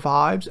horror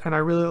vibes, and I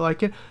really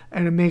like it,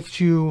 and it makes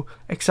you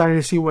excited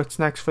to see what's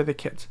next for the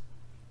kids.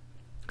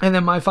 And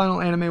then my final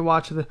anime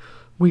watch of the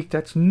week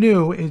that's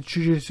new is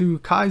Jujutsu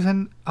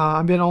Kaisen.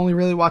 I've been only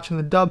really watching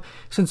the dub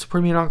since it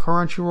premiered on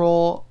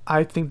Crunchyroll.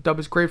 I think dub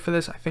is great for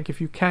this. I think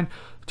if you can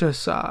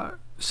just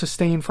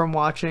sustain from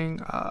watching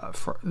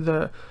for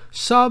the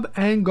sub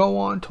and go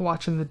on to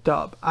watching the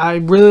dub. I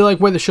really like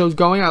where the show's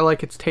going. I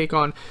like its take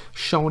on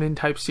shonen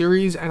type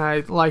series, and I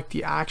like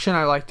the action.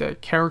 I like the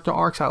character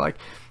arcs. I like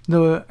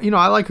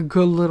I like a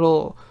good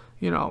little,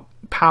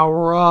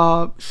 power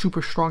up,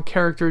 super strong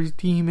characters,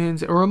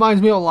 demons. It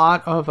reminds me a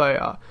lot of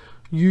a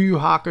Yu Yu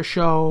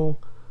Hakusho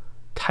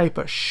type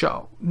of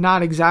show.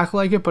 Not exactly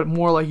like it, but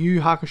more like Yu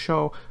Yu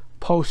Hakusho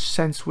post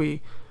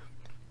Sensui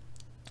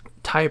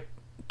type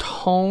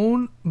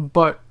tone,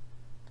 but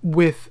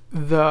with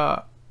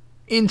the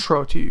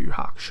intro to Yu Yu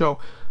Hakusho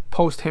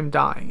post him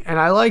dying. And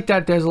I like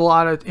that there's a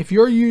lot of, if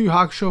you're a Yu Yu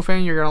Hakusho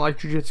fan, you're gonna like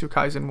Jujutsu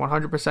Kaisen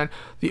 100%.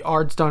 The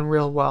art's done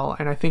real well,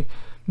 and I think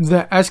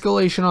the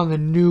escalation on the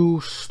new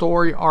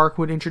story arc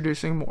with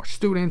introducing more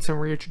students and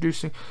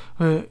reintroducing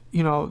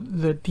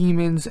the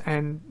demons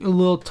and a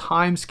little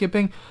time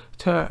skipping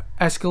to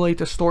escalate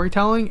the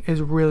storytelling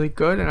is really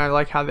good. And I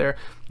like how they're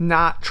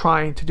not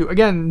trying to do,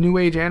 again, new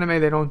age anime,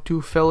 they don't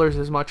do fillers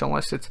as much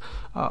unless it's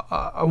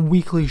a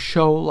weekly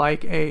show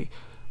like a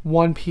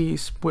One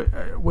Piece,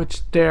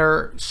 which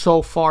they're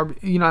so far,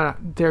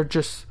 they're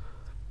just,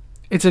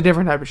 it's a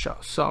different type of show.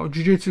 So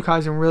Jujutsu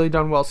Kaisen really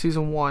done well.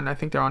 Season 1, I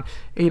think they're on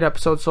 8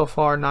 episodes so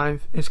far.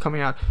 9th is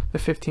coming out the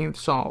 15th.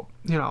 So,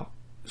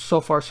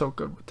 so far so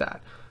good with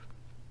that.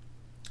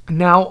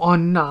 Now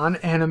on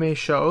non-anime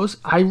shows,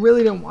 I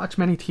really didn't watch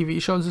many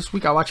TV shows this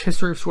week. I watched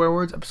History of Swear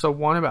Words, episode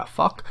 1 about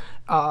fuck.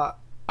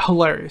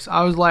 Hilarious.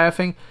 I was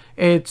laughing.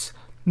 It's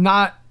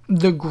not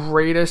the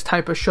greatest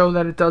type of show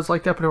that it does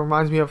like that, but it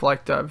reminds me of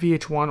like the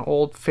VH1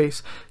 old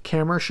face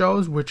camera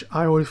shows, which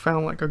I always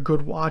found like a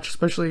good watch,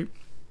 especially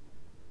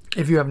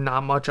if you have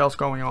not much else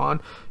going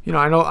on.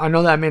 I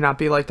know that may not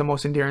be like the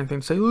most endearing thing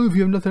to say, if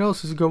you have nothing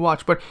else, it's a good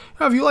watch. But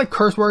if you like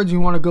curse words,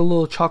 you want a good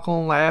little chuckle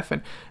and laugh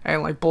and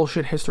like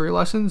bullshit history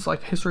lessons,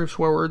 like History of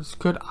Swear Words,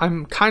 good.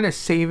 I'm kind of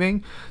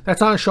saving.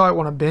 That's not a show I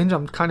want to binge.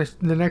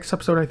 The next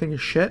episode I think is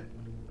shit.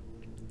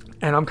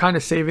 And I'm kind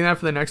of saving that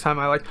for the next time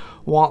I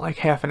want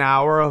half an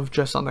hour of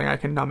just something I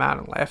can numb out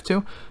and laugh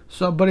to.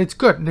 So, but it's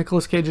good.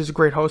 Nicolas Cage is a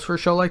great host for a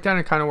show like that, and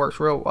it kind of works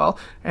real well.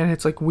 And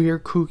it's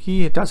weird,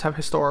 kooky. It does have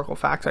historical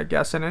facts, I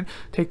guess, in it.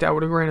 Take that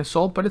with a grain of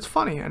salt, but it's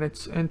funny, and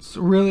it's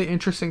really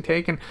interesting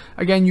take. And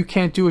again, you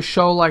can't do a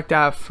show like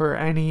that for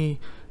any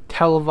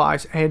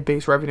televised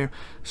ad-based revenue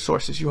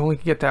sources. You only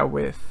can get that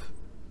with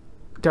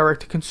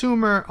direct to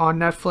consumer on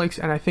Netflix,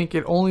 and I think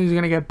it only is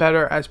going to get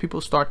better as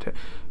people start to,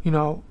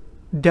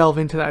 delve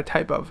into that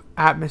type of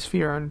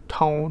atmosphere and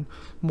tone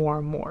more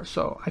and more.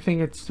 So I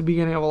think it's the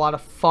beginning of a lot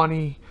of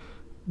funny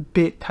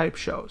bit type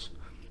shows.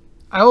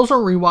 I also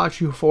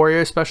rewatched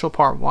Euphoria Special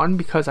Part 1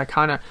 because I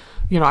kind of,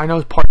 I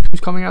know Part 2 is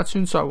coming out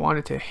soon, so I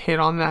wanted to hit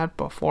on that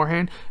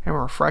beforehand and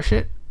refresh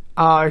it.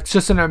 It's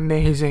just an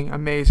amazing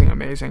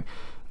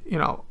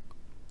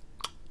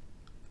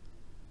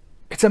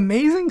it's an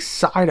amazing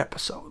side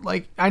episode.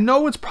 Like, I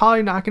know it's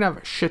probably not gonna have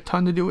a shit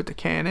ton to do with the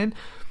canon,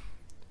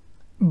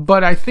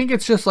 but I think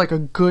it's just like a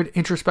good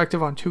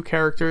introspective on two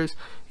characters.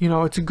 You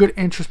know, it's a good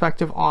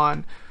introspective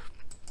on,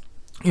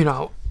 you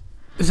know,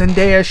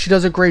 Zendaya. She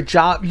does a great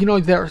job. You know,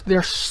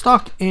 they're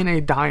stuck in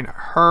a diner.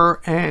 Her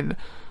and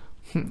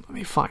let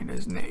me find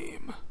his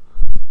name.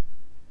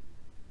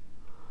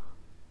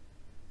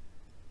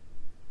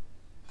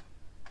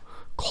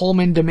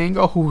 Colman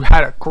Domingo, who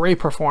had a great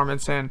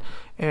performance in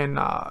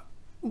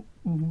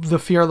The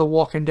Fear of the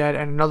Walking Dead,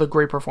 and another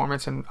great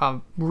performance in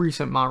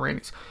recent Ma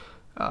Rainey's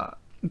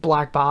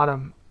Black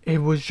Bottom. It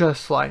was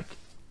just like,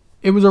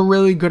 it was a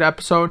really good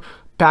episode.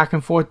 Back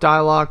and forth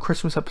dialogue,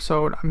 Christmas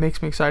episode. It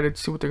makes me excited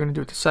to see what they're going to do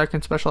with the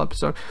second special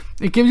episode.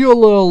 It gives you a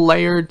little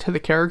layered to the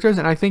characters,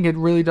 and I think it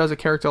really does a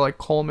character like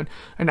Coleman,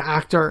 an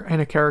actor, and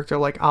a character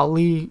like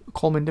Ali,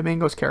 Colman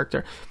Domingo's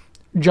character,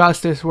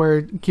 justice, where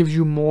it gives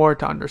you more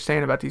to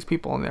understand about these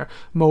people and their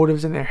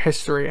motives and their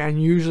history. And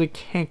you usually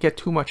can't get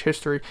too much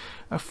history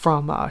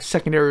from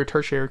secondary or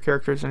tertiary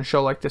characters in a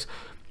show like this,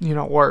 you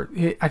know. Or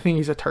I think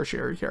he's a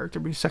tertiary character,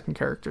 but he's second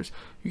characters,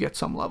 you get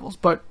some levels.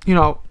 But, you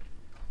know,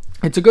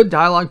 it's a good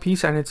dialogue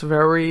piece, and it's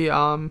very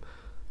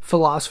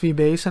philosophy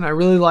based, and I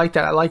really like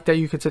that. I like that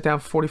you could sit down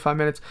for 45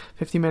 minutes,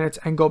 50 minutes,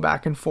 and go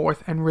back and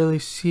forth and really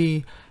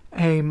see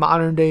a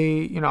modern day,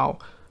 you know,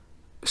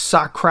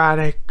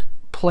 Socratic,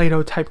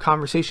 Plato type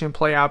conversation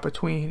play out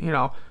between, you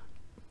know,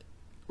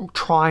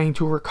 trying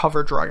to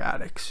recover drug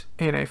addicts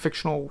in a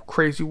fictional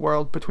crazy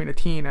world between a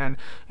teen and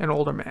an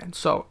older man.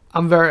 So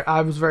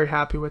I was very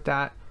happy with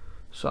that.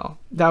 So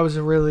that was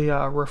a really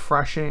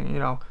refreshing, you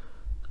know,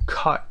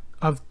 cut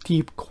of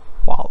deep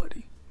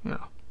quality. You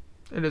know,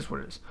 it is what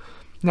it is.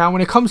 Now,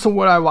 when it comes to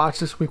what I watched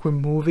this week with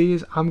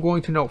movies, I'm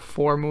going to note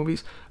 4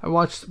 movies. I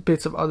watched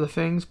bits of other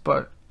things,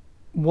 but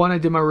one, I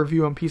did my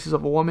review on Pieces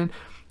of a Woman.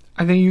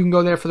 I think you can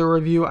go there for the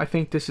review. I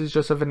think this is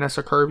just a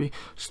Vanessa Kirby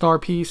star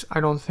piece. I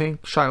don't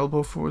think Shia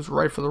LaBeouf was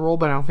right for the role,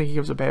 but I don't think he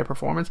gives a bad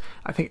performance.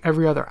 I think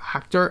every other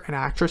actor and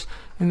actress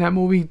in that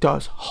movie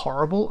does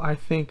horrible. I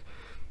think,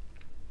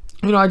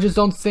 you know, I just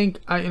don't think,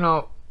 you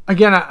know,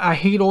 again, I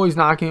hate always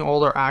knocking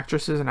older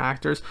actresses and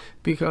actors,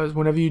 because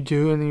whenever you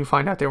do and then you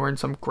find out they were in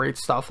some great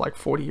stuff like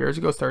 40 years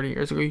ago, 30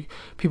 years ago,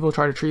 people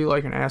try to treat you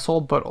like an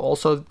asshole. But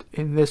also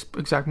in this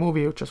exact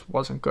movie, it just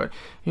wasn't good.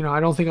 You know,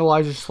 I don't think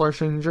Iliza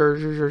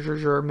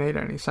Shlesinger made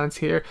any sense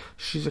here.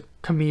 She's a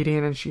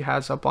comedian, and she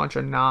has a bunch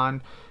of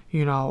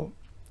you know,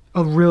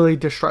 a really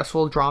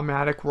distressful,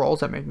 dramatic roles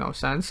that make no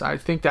sense. I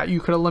think that you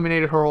could have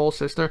eliminated her whole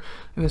sister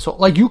in this whole,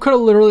 like, you could have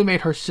literally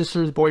made her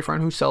sister's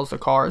boyfriend, who sells the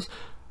cars,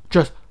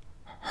 just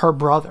her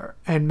brother,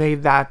 and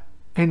made that,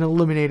 and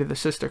eliminated the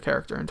sister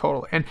character in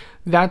total. And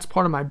that's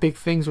part of my big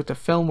things with the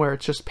film, where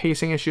it's just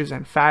pacing issues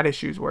and fat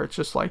issues, where it's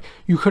just like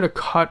you could have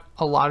cut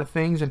a lot of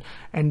things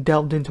and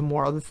delved into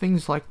more other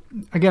things. Like,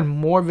 again,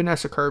 more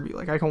Vanessa Kirby.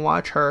 Like, I can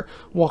watch her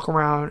walk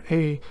around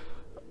a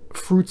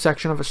fruit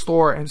section of a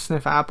store and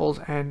sniff apples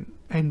and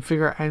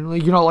figure,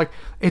 and, you know, like,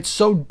 it's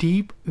so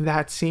deep,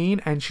 that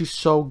scene, and she's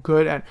so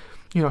good at,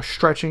 you know,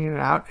 stretching it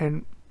out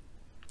and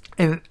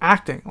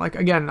acting. Like,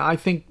 again, I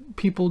think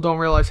people don't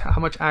realize how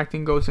much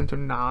acting goes into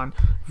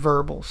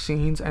non-verbal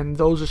scenes, and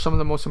those are some of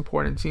the most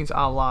important scenes,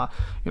 a la,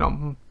 you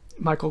know,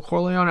 Michael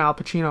Corleone, Al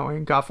Pacino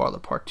in Godfather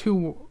Part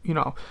 2, you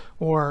know,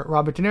 or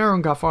Robert De Niro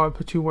in Godfather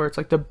Part 2, where it's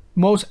like the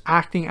most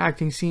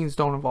acting scenes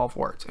don't involve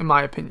words, in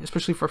my opinion,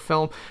 especially for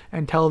film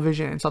and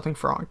television and something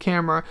for on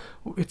camera.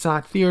 It's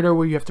not theater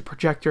where you have to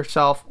project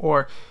yourself,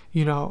 or,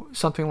 you know,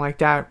 something like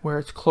that where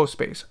it's close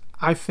space.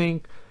 I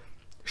think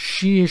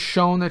she has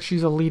shown that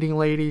she's a leading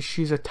lady.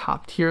 She's a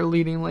top tier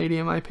leading lady,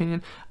 in my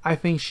opinion. I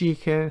think she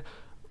can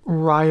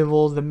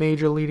rival the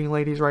major leading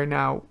ladies right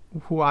now,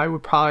 who I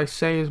would probably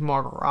say is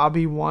Margot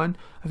Robbie, one.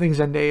 I think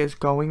Zendaya is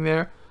going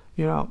there.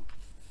 You know,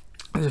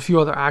 there's a few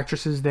other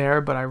actresses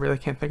there, but I really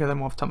can't think of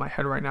them off the top of my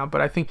head right now.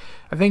 But I think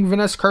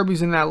Vanessa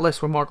Kirby's in that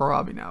list with Margot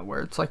Robbie now, where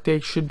it's like they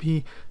should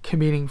be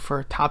competing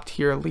for top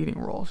tier leading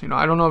roles. You know,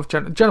 I don't know if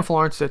Jennifer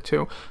Lawrence did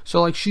too.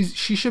 So, like, she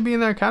should be in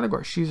that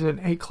category. She's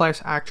an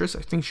A-class actress.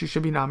 I think she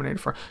should be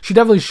nominated for. She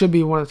definitely should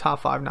be one of the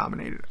top 5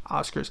 nominated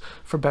Oscars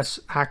for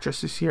Best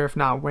Actress this year, if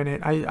not win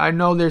it. I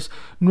know there's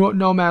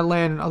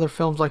Nomadland and other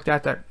films like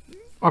that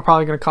are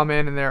probably going to come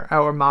in, and they're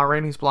or Ma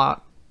Rainey's Black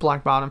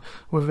Bottom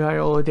with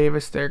Viola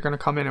Davis, they're going to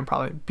come in and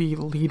probably be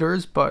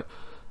leaders. But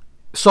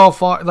so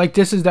far, like,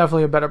 this is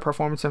definitely a better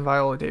performance than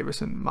Viola Davis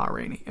and Ma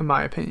Rainey, in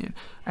my opinion.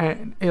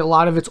 And a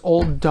lot of it's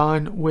all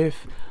done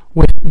with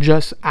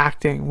just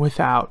acting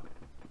without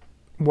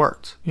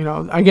words. You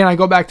know, again, I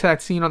go back to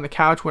that scene on the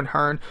couch when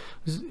her and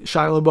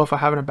Shia LaBeouf are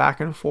having a back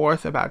and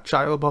forth about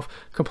Shia LaBeouf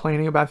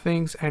complaining about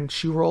things, and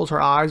she rolls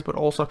her eyes but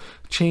also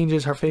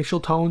changes her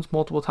facial tones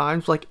multiple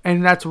times. Like,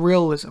 and that's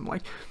realism.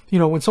 Like, you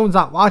know, when someone's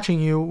not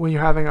watching you, when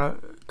you're having a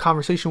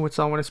conversation with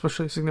someone,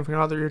 especially a significant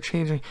other, you're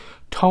changing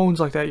tones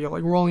like that. You're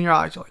like rolling your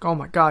eyes. You're like, oh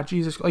my God,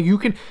 Jesus. Like, you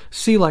can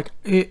see, like,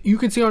 you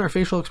can see on her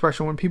facial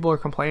expression when people are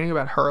complaining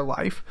about her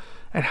life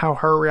and how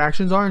her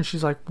reactions are, and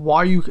she's like, why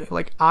are you,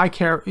 like, I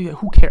care,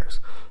 who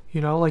cares?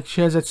 You know, like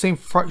she has that same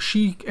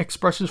she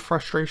expresses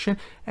frustration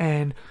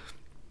and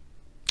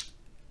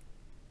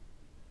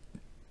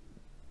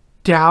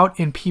doubt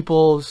in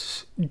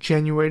people's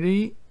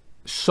genuinity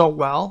so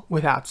well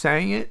without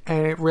saying it,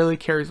 and it really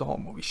carries the whole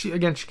movie. She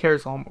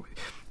carries the whole movie.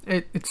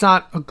 It's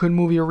not a good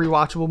movie or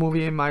rewatchable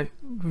movie in my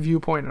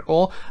viewpoint at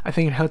all. I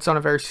think it hits on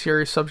a very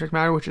serious subject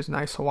matter, which is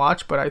nice to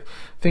watch, but I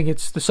think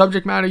it's the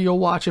subject matter you'll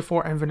watch it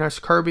for, and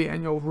Vanessa Kirby,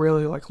 and you'll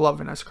really like love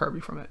Vanessa Kirby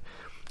from it.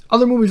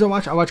 Other movies I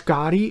watch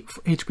Gotti,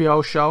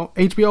 HBO show,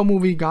 HBO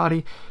movie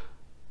Gotti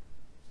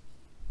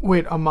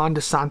with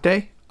Amanda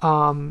Sante.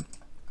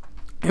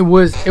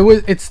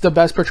 It's the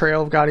best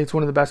portrayal of Gotti. It's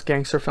one of the best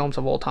gangster films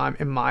of all time,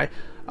 in my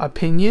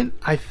opinion.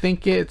 I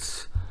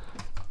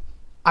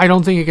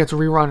don't think it gets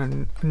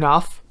rerun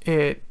enough.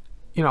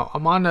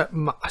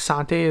 Amanda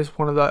Sante is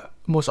one of the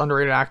most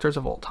underrated actors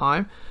of all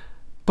time.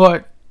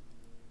 But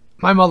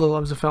my mother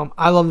loves the film.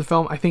 I love the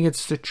film. I think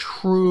it's the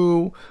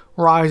true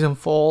rise and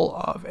fall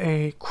of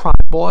a crime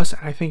boss.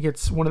 And I think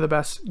it's one of the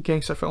best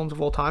gangster films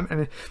of all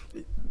time.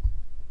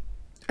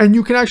 And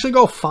you can actually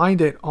go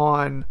find it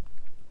on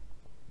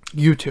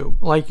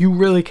YouTube. Like, you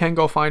really can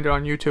go find it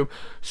on YouTube.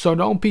 So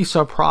don't be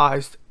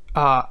surprised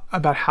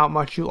about how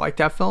much you like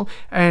that film.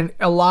 And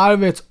a lot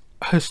of it's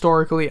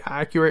historically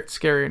accurate,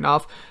 scary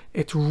enough.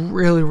 It's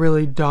really,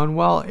 really done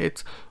well.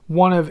 It's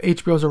one of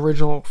HBO's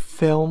original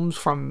films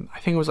from, I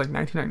think it was like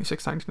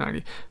 1996,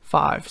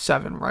 1995,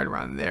 7, right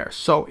around there.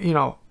 So,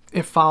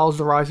 it follows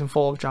the rise and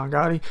fall of John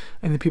Gotti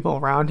and the people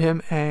around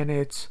him. And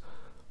it's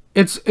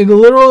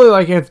literally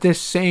like, if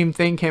this same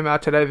thing came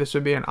out today, this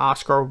would be an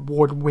Oscar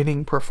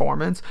award-winning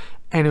performance,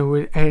 and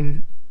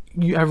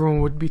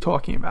everyone would be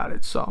talking about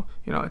it. So,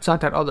 it's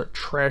not that other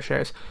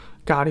trash-ass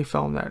Gotti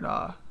film that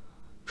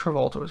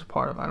Travolta was a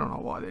part of. I don't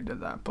know why they did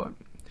that, but,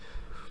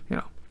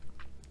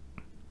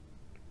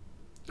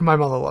 my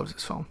mother loves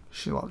this film.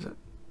 She loves it.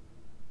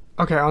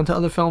 Okay, on to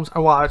other films I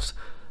watched.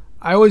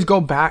 I always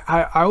go back.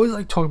 I always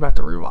like talking about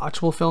the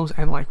rewatchable films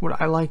and like what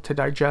I like to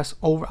digest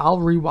over. I'll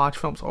rewatch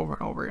films over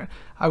and over again.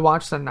 I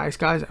watched The Nice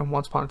Guys and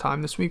Once Upon a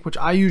Time this week, which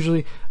I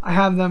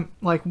have them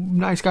like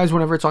Nice Guys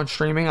whenever it's on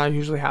streaming. I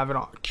usually have it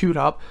on queued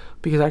up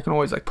because I can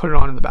always like put it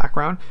on in the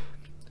background.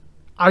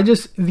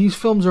 These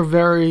films are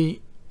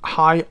very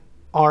high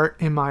art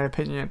in my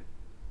opinion,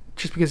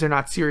 just because they're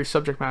not serious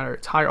subject matter.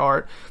 It's high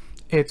art.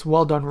 It's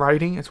well done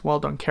writing, it's well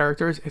done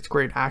characters, it's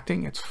great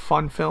acting, it's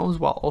fun films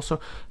while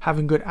also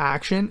having good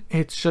action.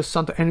 It's just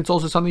something, and it's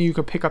also something you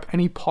could pick up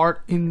any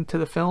part into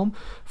the film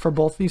for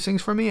both these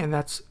things for me, and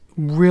that's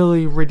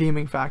really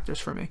redeeming factors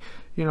for me.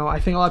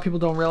 I think a lot of people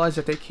don't realize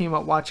that they came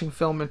up watching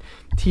film and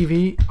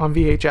TV on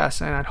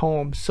VHS and at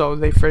home, so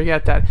they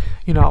forget that,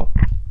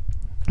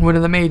 one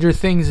of the major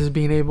things is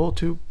being able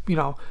to,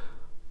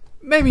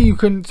 maybe you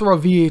can throw a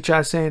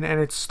VHS in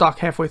and it's stuck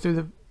halfway through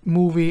the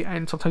movie,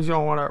 and sometimes you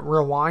don't want to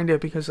rewind it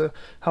because of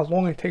how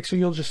long it takes, so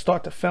you'll just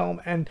start the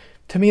film. And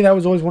to me, that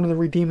was always one of the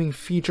redeeming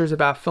features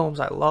about films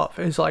I love,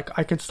 is like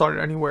I can start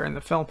it anywhere in the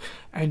film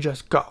and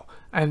just go,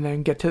 and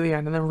then get to the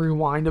end and then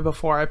rewind it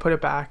before I put it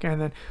back, and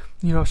then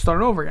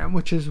start it over again,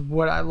 which is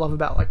what I love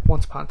about like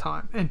Once Upon a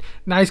Time. And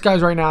Nice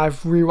Guys right now,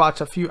 I've rewatched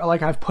a few,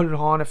 like I've put it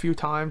on a few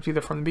times,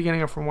 either from the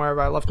beginning or from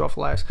wherever I left off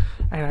last,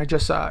 and I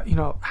just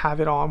have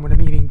it on when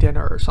I'm eating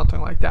dinner or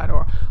something like that,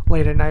 or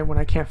late at night when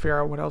I can't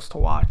figure out what else to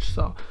watch.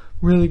 So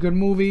really good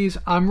movies.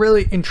 I'm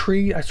really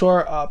intrigued. I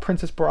saw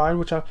Princess Bride,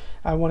 which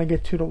I want to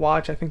get to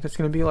watch. I think that's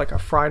going to be like a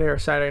Friday or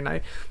Saturday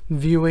night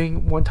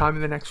viewing one time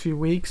in the next few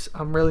weeks.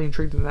 I'm really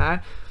intrigued in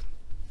that.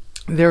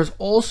 There's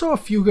also a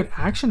few good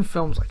action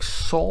films like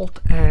Salt,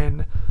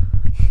 and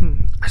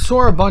I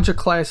saw a bunch of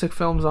classic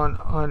films on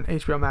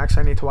HBO Max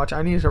I need to watch.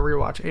 I need to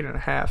rewatch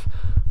 8.5,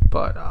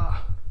 but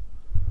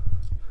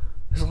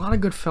there's a lot of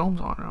good films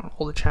on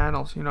all the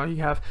channels. You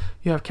have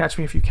Catch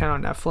Me If You Can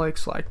on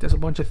Netflix. Like, there's a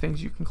bunch of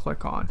things you can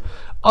click on.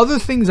 Other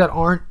things that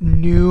aren't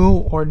new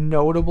or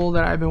notable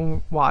that I've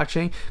been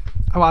watching,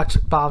 I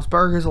watched Bob's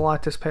Burgers a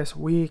lot this past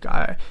week.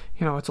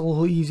 It's a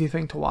little easy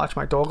thing to watch.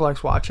 My dog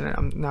likes watching it.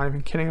 I'm not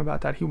even kidding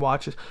about that. He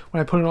watches. When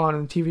I put it on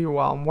the TV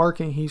while I'm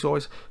working, he's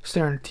always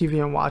staring at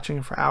TV and watching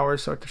it for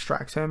hours, so it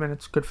distracts him, and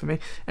it's good for me.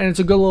 And it's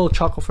a good little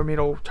chuckle for me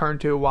to turn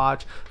to,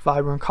 watch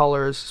vibrant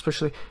colors,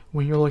 especially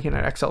when you're looking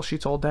at Excel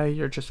sheets all day.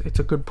 It's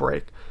a good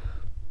break.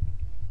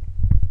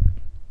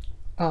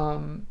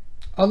 Other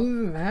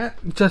than that,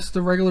 just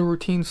the regular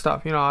routine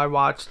stuff. I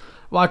watched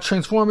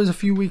Transformers a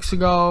few weeks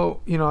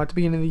ago, at the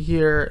beginning of the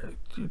year.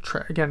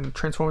 Again,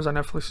 Transformers on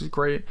Netflix is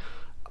great.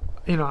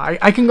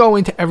 I can go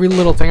into every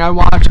little thing I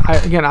watch.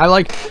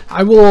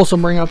 I will also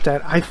bring up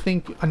that I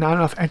think not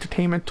enough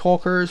entertainment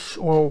talkers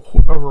or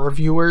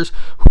reviewers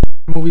who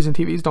movies and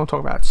TVs don't talk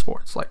about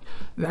sports. Like,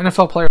 the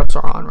NFL playoffs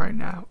are on right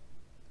now.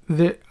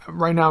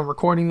 Right now I'm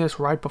recording this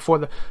right before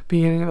the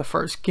beginning of the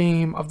first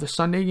game of the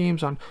Sunday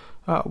games on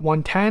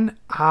 110.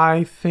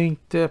 I think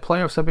the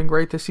playoffs have been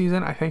great this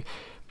season. I think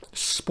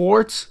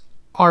sports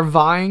are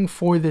vying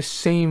for the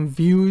same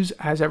views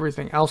as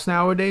everything else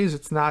nowadays.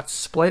 It's not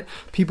split.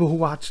 People who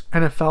watch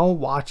NFL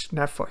watch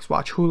Netflix,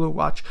 watch Hulu,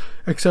 watch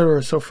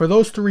etc. So for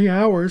those 3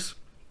 hours,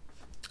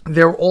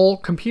 they're all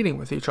competing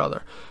with each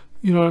other.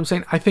 You know what I'm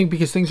saying? I think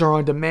because things are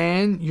on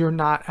demand, you're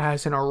not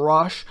as in a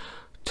rush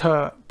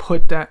to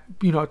put that,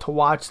 to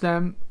watch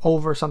them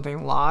over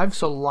something live.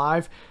 So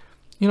live,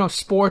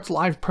 sports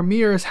live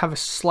premieres have a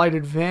slight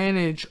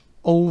advantage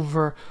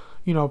over,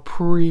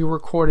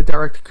 pre-recorded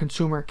direct to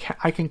consumer.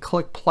 I can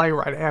click play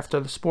right after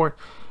the sport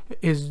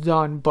is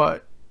done.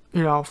 But,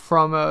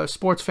 from a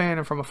sports fan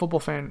and from a football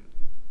fan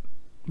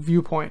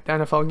viewpoint, the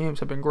NFL games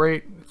have been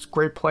great. It's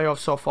great playoffs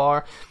so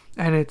far,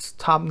 and it's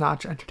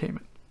top-notch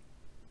entertainment.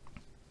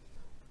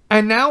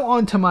 And now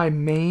on to my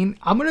main.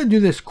 I'm going to do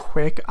this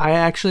quick. I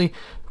had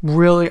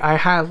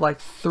like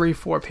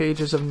 3-4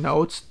 pages of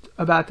notes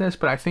about this,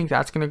 but I think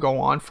that's going to go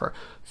on for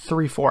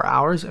 3-4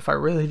 hours if I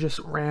really just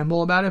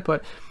ramble about it.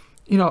 But,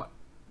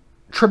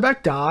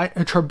 Trebek died,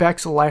 and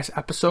Trebek's last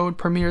episode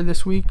premiered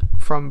this week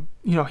from,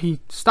 he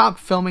stopped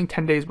filming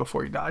 10 days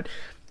before he died.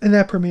 And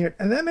that premiered.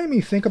 And that made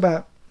me think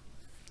about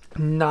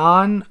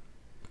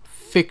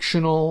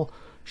non-fictional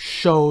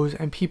shows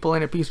and people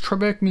in it, because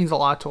Trebek means a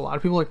lot to a lot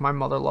of people. Like my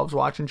mother loves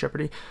watching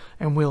Jeopardy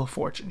and Wheel of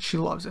Fortune. She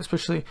loves it,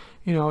 especially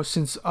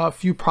since a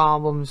few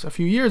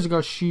years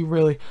ago, she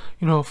really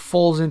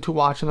falls into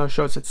watching those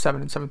shows at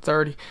 7 and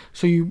 7:30.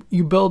 So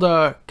you build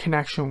a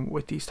connection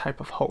with these type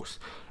of hosts.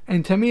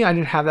 And to me, I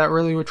didn't have that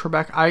really with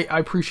Trebek. I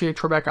appreciate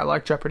Trebek. I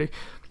like Jeopardy,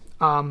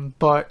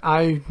 but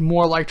I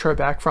more like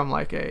Trebek from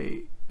like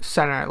a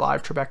Saturday Night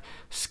Live Trebek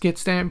skit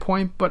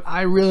standpoint. But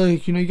I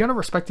really, you gotta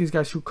respect these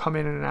guys who come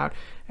in and out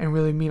and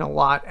really mean a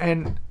lot.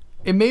 And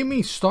it made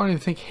me starting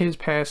to think his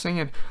passing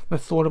and the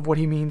thought of what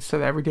he means to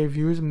the everyday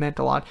viewers meant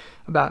a lot.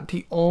 About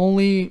the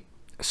only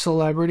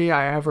celebrity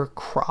I ever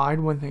cried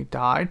when they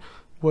died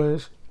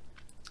was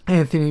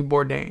Anthony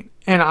Bourdain.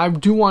 And I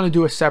do want to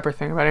do a separate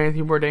thing about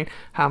Anthony Bourdain,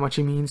 how much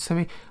he means to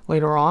me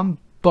later on.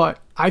 But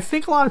I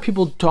think a lot of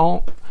people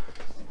don't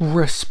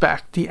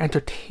respect the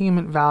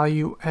entertainment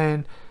value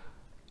and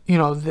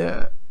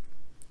the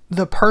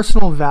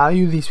personal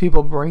value these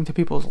people bring to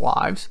people's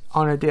lives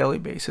on a daily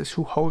basis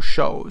who host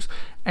shows.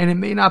 And it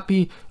may not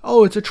be,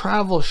 it's a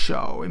travel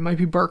show. It might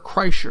be Bert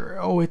Kreischer.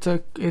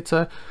 It's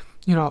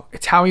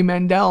Howie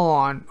Mandel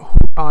on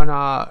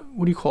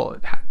what do you call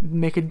it?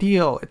 Make a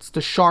Deal. It's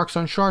the Sharks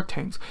on Shark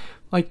Tanks.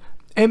 Like,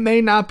 it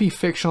may not be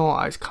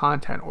fictionalized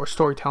content or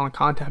storytelling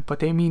content, but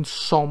they mean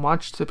so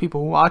much to people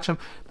who watch them,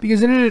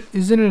 because it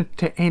isn't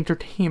to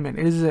entertainment.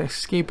 It is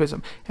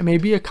escapism. It may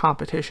be a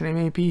competition. It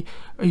may be,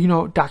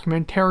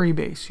 documentary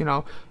based.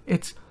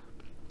 It's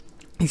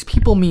these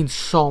people mean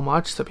so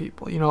much to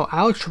people.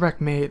 Alex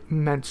Trebek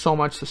meant so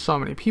much to so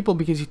many people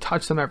because he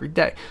touched them every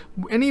day.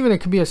 And even it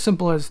could be as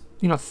simple as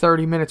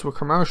 30 minutes with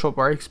commercial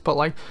breaks, but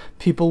like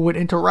people would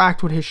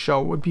interact with his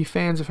show, would be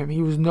fans of him.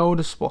 He was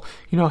noticeable.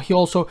 He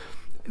also,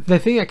 the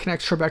thing that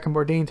connects Trebek and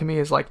Bourdain to me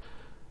is like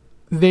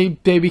they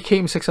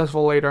became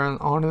successful later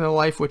on in their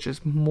life, which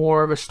is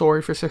more of a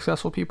story for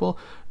successful people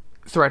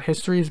throughout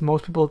history.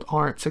 Most people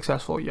aren't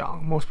successful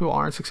young. Most people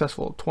aren't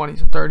successful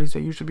 20s and 30s. They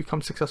usually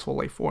become successful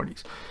late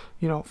 40s,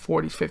 40s,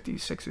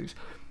 50s, 60s.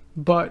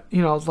 But,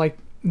 like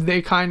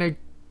they kind of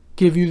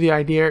give you the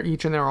idea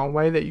each in their own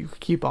way that you could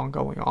keep on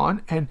going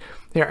on. And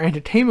their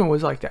entertainment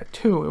was like that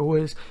too. It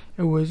was,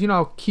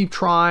 keep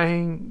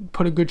trying,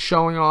 put a good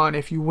showing on.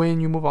 If you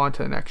win, you move on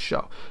to the next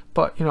show.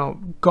 But,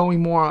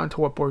 going more on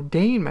to what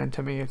Bourdain meant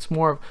to me, it's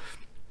more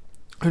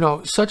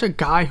of, such a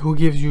guy who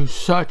gives you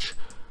such,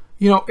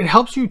 it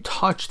helps you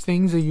touch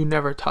things that you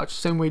never touched,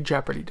 same way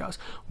Jeopardy does,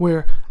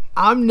 where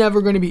I'm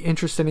never going to be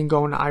interested in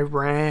going to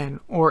Iran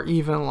or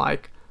even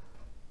like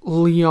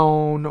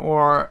Leone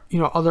or,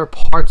 other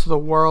parts of the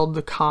world,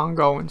 the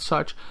Congo and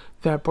such,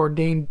 that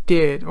Bourdain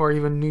did, or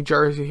even New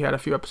Jersey. He had a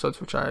few episodes,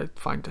 which I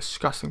find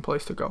disgusting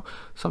place to go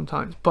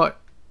sometimes.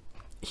 But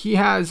he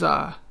has,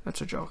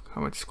 that's a joke. I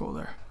went to school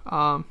there.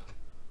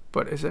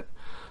 But is it?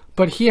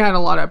 But he had a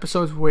lot of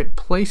episodes with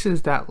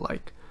places that,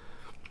 like,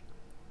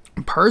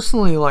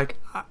 personally, like,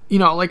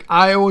 like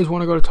I always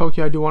want to go to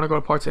Tokyo. I do want to go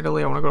to parts of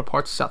Italy. I want to go to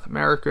parts of South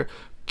America.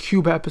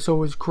 Cuba episode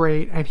was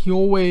great. And he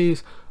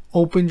always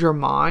opened your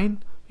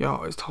mind.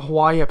 His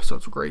Hawaii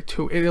episodes were great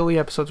too. Italy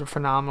episodes were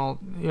phenomenal.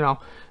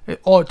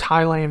 All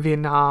Thailand,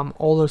 Vietnam,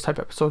 all those type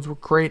of episodes were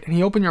great. And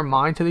he opened your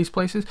mind to these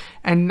places,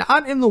 and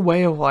not in the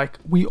way of like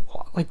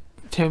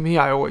to me,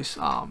 I always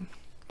I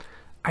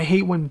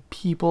hate when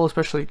people,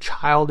 especially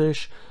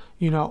childish,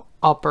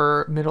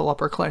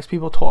 upper class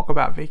people, talk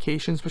about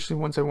vacations, especially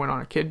once they went on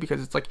a kid,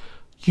 because it's like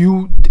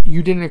you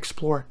didn't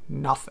explore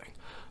nothing.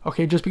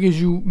 Okay, just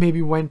because you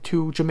maybe went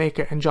to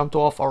Jamaica and jumped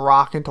off a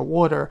rock into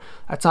water,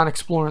 that's not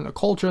exploring the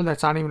culture.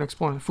 That's not even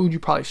exploring the food. You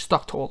probably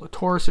stuck to all the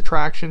tourist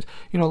attractions.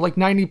 Like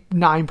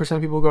 99%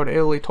 of people who go to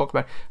Italy talk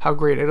about how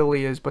great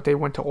Italy is, but they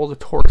went to all the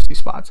touristy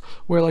spots.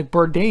 Where like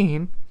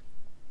Bourdain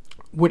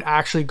would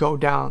actually go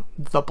down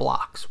the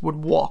blocks,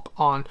 would walk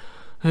on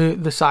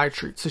the side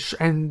streets,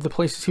 and the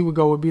places he would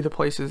go would be the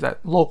places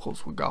that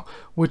locals would go,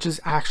 which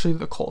is actually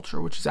the culture,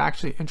 which is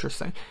actually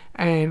interesting.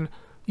 And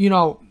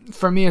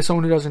for me, as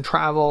someone who doesn't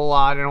travel a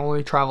lot and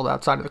only traveled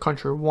outside of the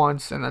country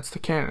once, and that's to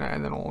Canada,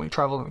 and then only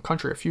traveled in the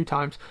country a few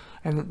times,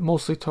 and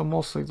mostly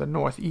the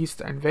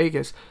Northeast and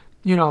Vegas,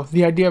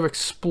 the idea of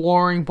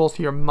exploring both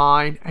your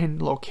mind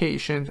and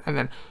locations and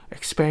then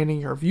expanding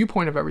your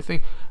viewpoint of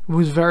everything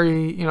was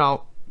very,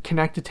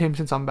 connected to him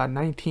since I'm about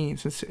 19,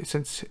 since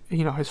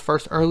his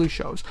first early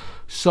shows.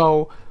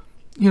 So,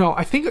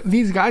 I think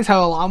these guys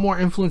have a lot more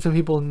influence than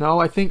people know.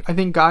 I think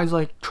guys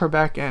like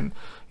Trebek and,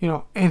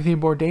 Anthony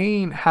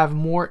Bourdain have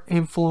more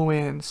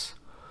influence.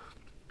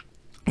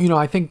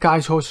 I think I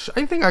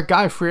think our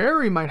Guy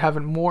Fieri might have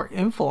more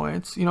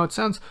influence. It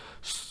sounds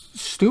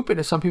stupid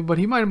to some people, but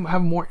he might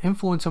have more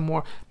influence and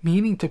more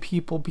meaning to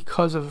people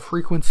because of the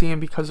frequency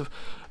and because of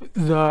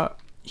the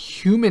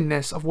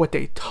humanness of what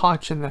they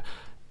touch and the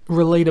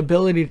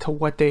relatability to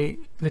what the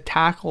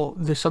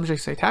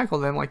subjects they tackle,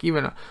 than like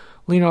even a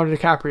Leonardo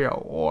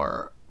DiCaprio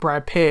or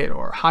Brad Pitt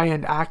or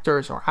high-end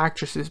actors or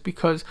actresses,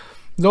 because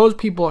those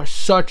people are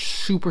such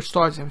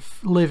superstars and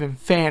live in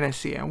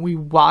fantasy, and we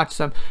watch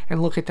them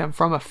and look at them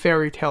from a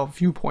fairy tale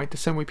viewpoint, the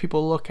same way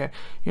people look at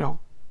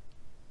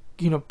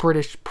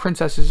British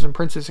princesses and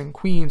princes and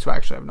queens who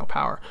actually have no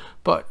power.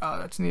 But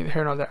that's neither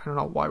here nor there. I don't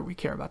know why we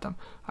care about them.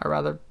 I'd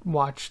rather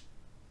watch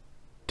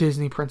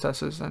Disney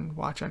princesses than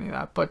watch any of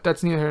that. But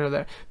that's neither here nor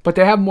there. But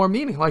they have more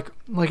meaning. Like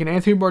an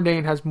Anthony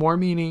Bourdain has more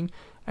meaning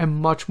and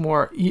much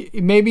more,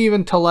 maybe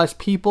even to less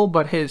people,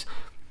 but his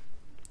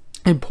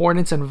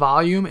importance and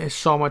volume is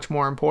so much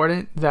more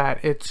important that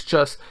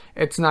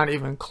it's not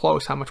even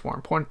close how much more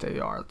important they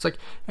are. It's like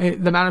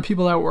the amount of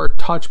people that were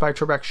touched by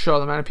Trebek's show,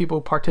 the amount of people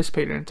who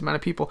participated in it, the amount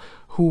of people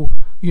who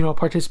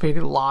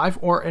participated live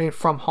or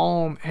from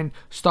home and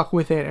stuck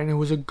with it, and it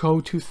was a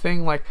go-to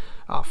thing. Like,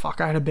 oh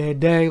fuck, I had a bad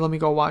day, let me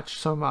go watch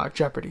some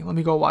Jeopardy, let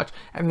me go watch,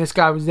 and this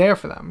guy was there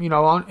for them,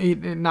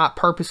 not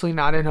purposely,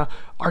 not in a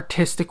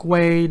artistic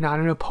way,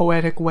 not in a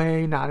poetic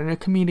way, not in a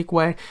comedic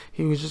way.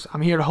 He was just,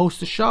 I'm here to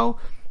host a show.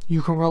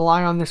 You can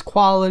rely on this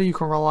quality. You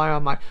can rely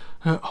on my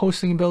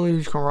hosting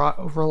abilities. You can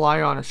rely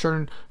on a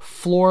certain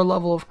floor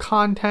level of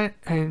content.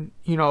 And,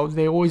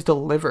 they always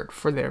delivered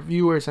for their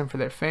viewers and for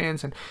their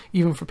fans. And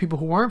even for people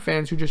who weren't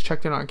fans, who just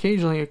checked in on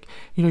occasionally,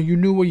 you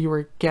knew what you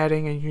were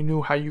getting and you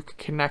knew how you could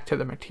connect to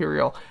the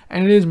material.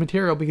 And it is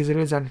material because it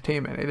is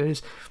entertainment. It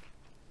is,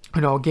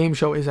 a game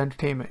show is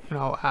entertainment.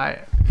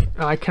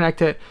 I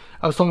connect it.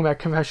 I was talking about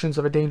Confessions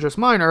of a Dangerous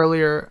Mind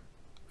earlier,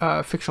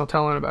 fictional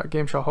telling about a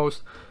game show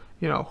host,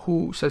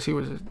 who says he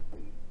was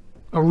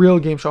a real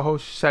game show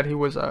host, said he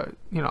was a,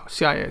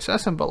 CIA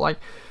assassin. But like,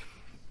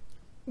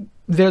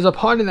 there's a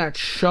part in that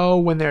show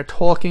when they're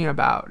talking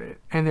about it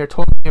and they're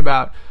talking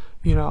about,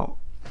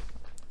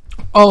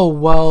 oh,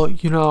 well, do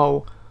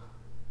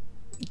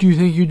you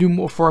think you do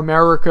more for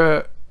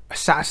America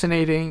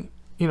assassinating,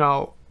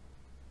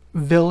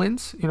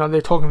 villains?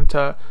 They're talking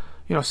to,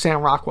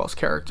 Sam Rockwell's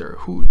character,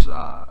 who's,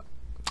 I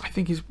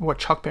think he's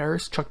Chuck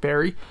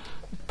Berry,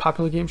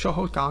 popular game show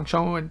host, Gong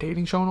Show and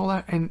dating show and all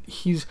that, and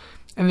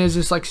there's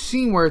this like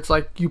scene where it's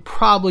like, you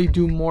probably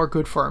do more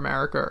good for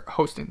America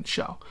hosting the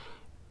show,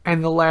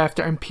 and the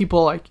laughter and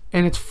people and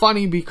it's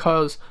funny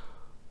because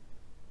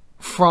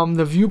from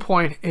the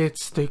viewpoint,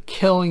 it's the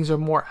killings are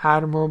more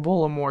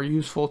admirable and more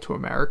useful to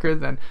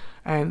America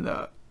and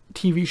the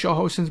TV show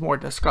hosting is more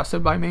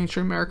disgusted by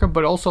mainstream America.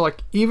 But also,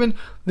 like, even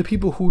the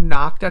people who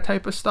knock that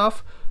type of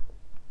stuff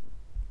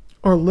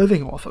are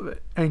living off of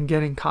it and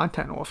getting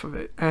content off of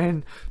it.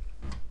 And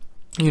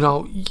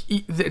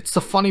it's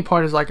the funny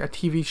part is, like, a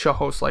TV show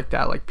host like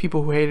that, like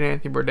people who hated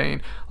Anthony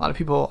Bourdain, a lot of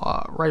people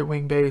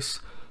right-wing base,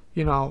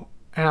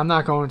 and I'm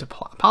not going into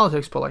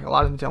politics, but like a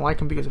lot of them didn't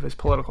like him because of his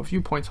political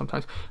viewpoint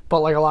sometimes, but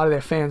like a lot of their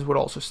fans would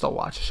also still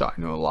watch the show. I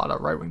know a lot of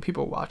right-wing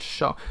people watch the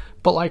show,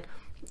 but like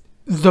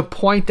the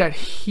point that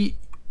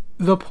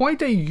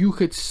you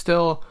could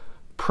still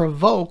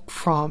provoke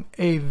from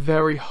a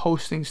very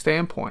hosting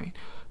standpoint,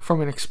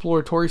 from an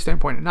exploratory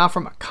standpoint, and not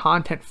from a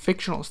content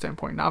fictional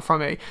standpoint, not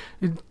from a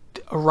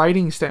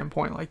writing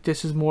standpoint. Like,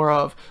 this is more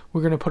of,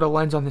 we're going to put a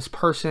lens on this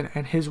person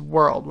and his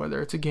world,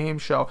 whether it's a game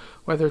show,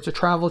 whether it's a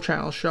Travel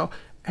Channel show,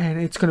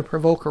 and it's going to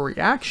provoke a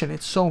reaction.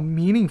 It's so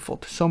meaningful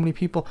to so many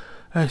people,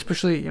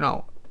 especially,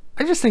 I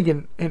just think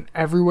in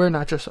everywhere,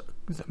 not just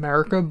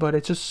America, but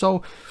it's just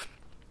so,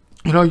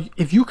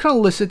 if you can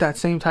elicit that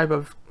same type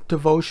of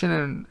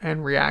devotion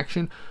and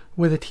reaction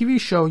with a TV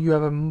show, you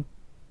have a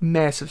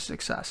massive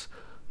success.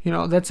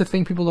 That's the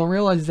thing people don't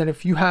realize, is that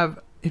if you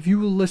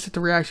elicit the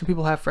reaction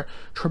people have for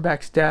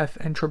Trebek's death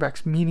and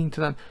Trebek's meaning to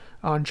them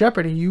on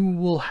Jeopardy, you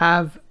will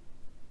have,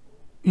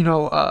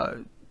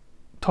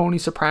 Tony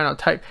Soprano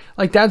type.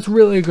 Like, that's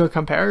really a good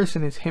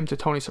comparison, is him to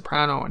Tony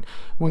Soprano. And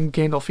when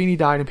Gandolfini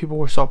died and people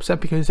were so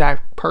upset because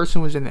that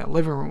person was in their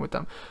living room with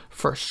them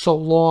for so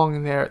long,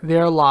 and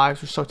their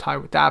lives were so tied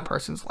with that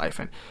person's life.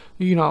 And,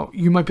 you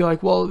might be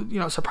like, well,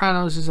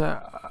 Sopranos is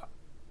a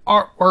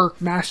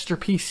artwork,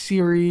 masterpiece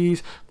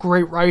series,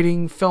 great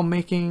writing,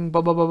 filmmaking,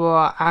 blah, blah, blah,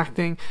 blah,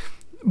 acting.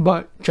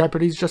 But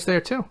Jeopardy's just there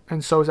too.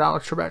 And so is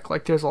Alex Trebek.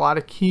 Like, there's a lot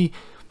of key,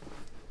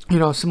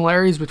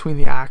 similarities between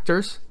the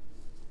actors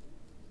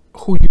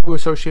who you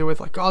associate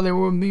with, like, oh, they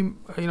were with me,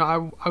 I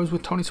was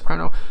with Tony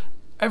Soprano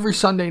every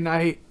Sunday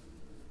night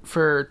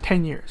for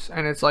 10 years,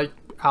 and it's like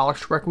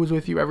Alex Trebek was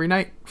with you every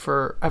night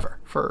forever,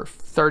 for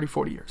 30,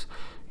 40 years.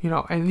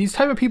 And these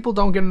type of people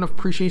don't get enough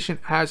appreciation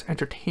as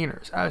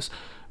entertainers, as,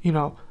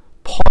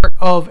 part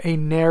of a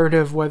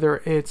narrative, whether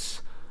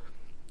it's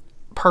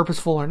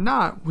purposeful or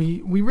not.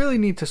 We really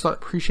need to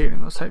start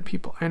appreciating those type of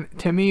people. And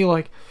to me,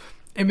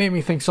 it made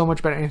me think so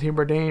much about Anthony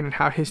Bourdain and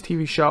how his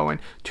TV show and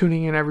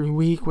tuning in every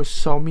week was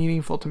so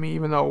meaningful to me,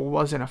 even though it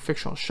wasn't a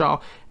fictional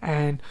show.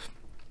 And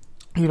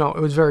it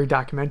was very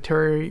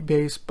documentary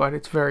based, but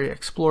it's very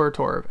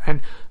explorative.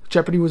 And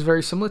Jeopardy was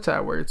very similar to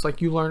that, where it's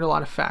like you learned a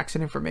lot of facts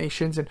and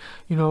informations, and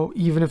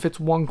even if it's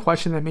one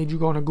question that made you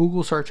go on a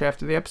Google search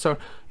after the episode,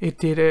 it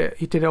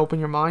did open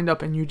your mind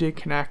up, and you did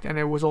connect, and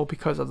it was all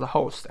because of the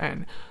host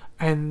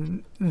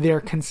and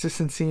their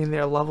consistency and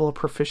their level of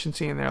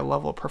proficiency and their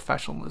level of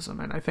professionalism.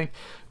 And I think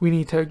we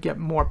need to get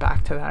more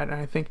back to that. And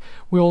I think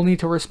we all need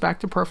to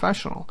respect a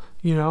professional.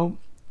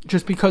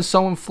 Just because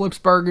someone flips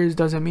burgers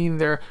doesn't mean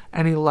they're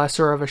any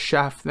lesser of a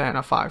chef than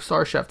a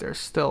 5-star chef. They're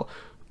still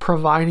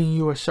providing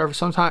you a service.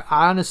 Sometimes,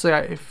 honestly,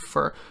 if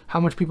for how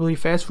much people eat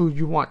fast food,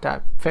 you want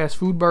that fast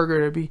food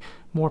burger to be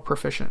more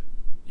proficient.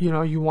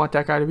 You want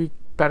that guy to be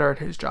better at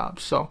his job.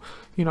 So,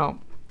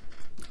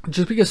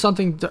 just because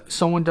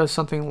someone does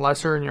something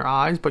lesser in your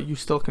eyes, but you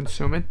still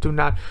consume it, do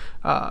not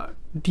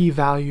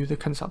devalue the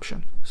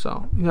consumption.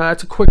 So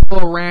that's a quick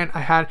little rant.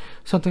 I had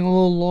something a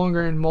little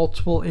longer and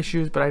multiple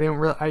issues, but I didn't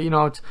really.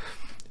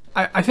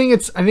 I think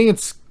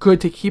it's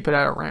good to keep it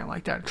at a rant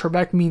like that.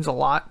 Trebek means a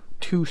lot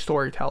to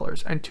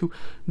storytellers and to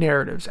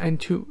narratives and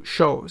to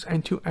shows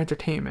and to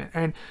entertainment.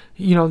 And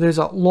there's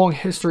a long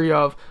history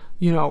of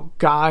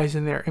guys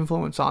and their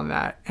influence on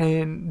that.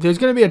 And there's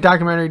going to be a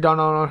documentary done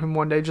on him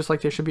one day, just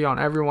like there should be on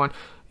everyone,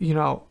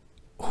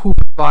 who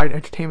provide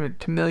entertainment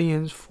to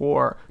millions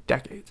for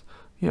decades.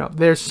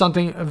 There's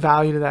something of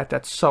value to that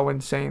that's so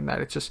insane that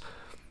it's just,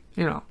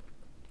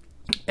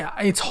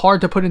 it's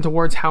hard to put into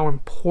words how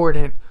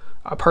important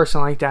a person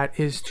like that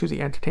is to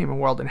the entertainment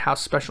world, and how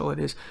special it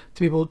is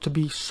to be able to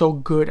be so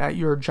good at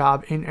your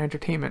job in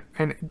entertainment,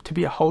 and to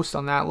be a host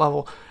on that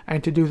level,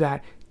 and to do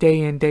that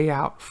day in, day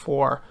out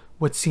for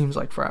what seems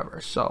like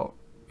forever. So,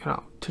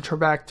 to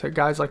Trebek, to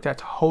guys like that,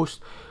 to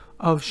host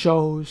of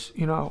shows,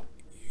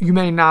 you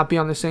may not be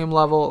on the same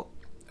level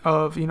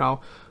of,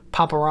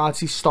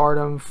 paparazzi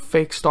stardom,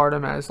 fake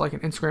stardom as like an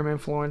Instagram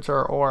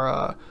influencer or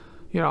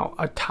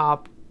a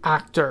top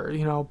actor,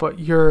 but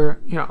you're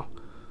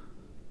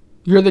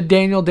the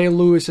Daniel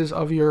Day-Lewis's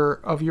of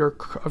your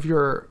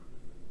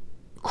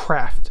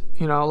craft.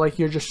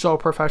 You're just so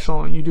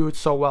professional and you do it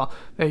so well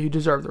that you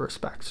deserve the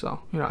respect. So,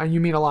 and you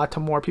mean a lot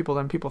to more people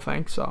than people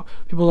think. So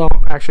people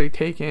don't actually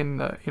take in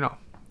the,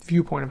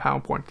 viewpoint of how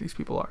important these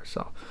people are.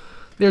 So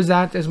there's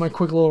that. There's my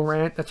quick little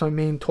rant. That's my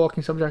main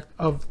talking subject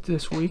of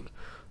this week.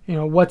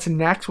 What's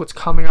next? What's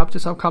coming up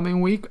this upcoming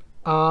week?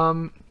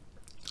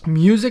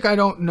 Music, I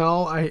don't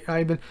know.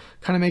 I've been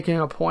kind of making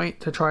a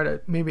point to try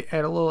to maybe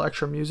add a little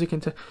extra music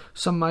into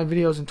some of my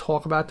videos and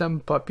talk about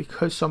them. But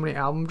because so many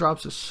album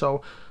drops is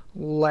so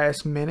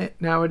last minute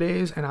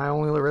nowadays, and I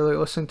only really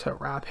listen to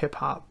rap, hip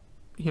hop,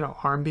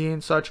 R&B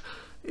and such,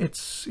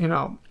 it's, I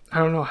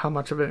don't know how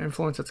much of an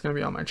influence it's going to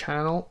be on my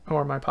channel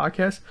or my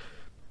podcast.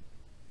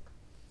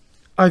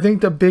 I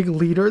think the big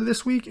leader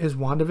this week is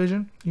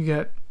WandaVision. You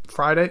get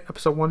Friday,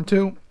 episode 1 and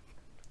 2.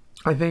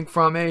 I think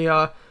from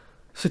a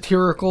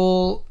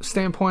satirical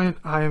standpoint,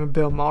 I am a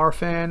Bill Maher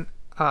fan.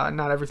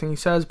 Not everything he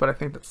says, but I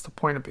think that's the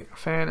point of being a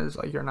fan, is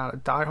like you're not a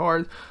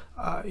diehard.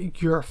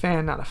 You're a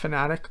fan, not a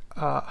fanatic.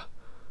 I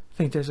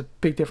think there's a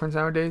big difference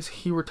nowadays.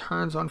 He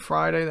returns on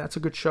Friday. That's a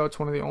good show. It's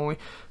one of the only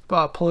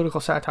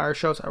political satire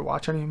shows I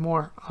watch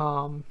anymore.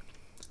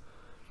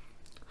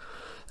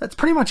 That's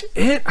pretty much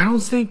it. I don't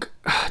think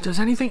does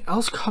anything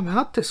else come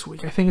out this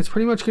week. I think it's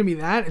pretty much going to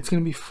be that. It's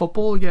going to be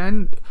football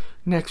again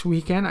next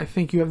weekend. I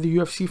think you have the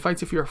UFC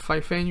fights. If you're a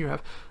fight fan, you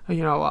have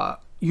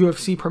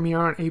UFC premiere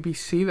on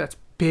ABC. That's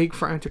big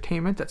for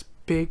entertainment. That's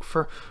big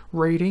for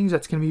ratings.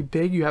 That's going to be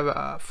big. You have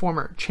a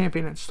former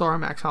champion and star,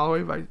 Max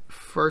Holloway,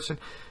 versus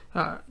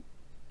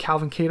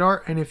Calvin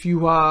Kadar. And if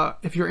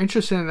you're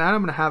interested in that, I'm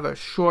going to have a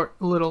short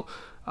little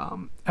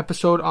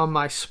episode on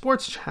my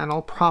sports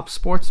channel, Prop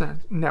Sports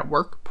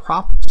Network,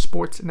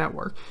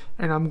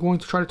 and I'm going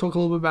to try to talk a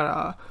little bit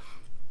about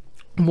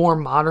more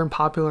modern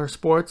popular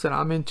sports that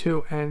I'm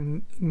into,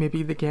 and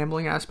maybe the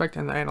gambling aspect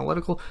and the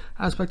analytical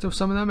aspect of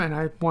some of them. And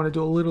I want to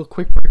do a little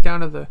quick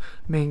breakdown of the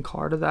main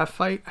card of that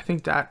fight. I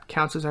think that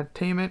counts as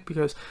entertainment,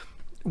 because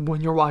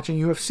when you're watching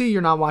UFC,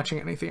 you're not watching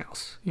anything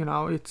else.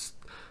 It's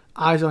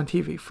eyes on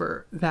TV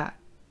for that.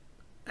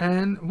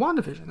 And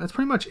WandaVision, that's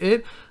pretty much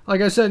it.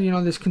 Like I said,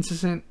 this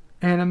consistent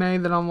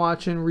anime that I'm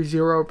watching,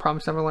 ReZero,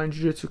 Promised Neverland,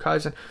 Jujutsu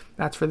Kaisen,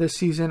 that's for this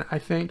season. I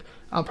think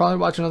I'll probably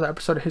watch another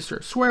episode of History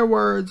of Swear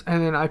Words,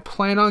 and then I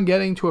plan on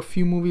getting to a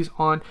few movies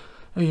on,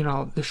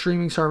 the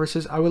streaming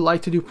services. I would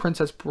like to do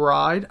Princess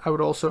Bride. I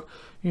would also,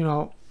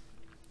 I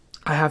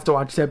have to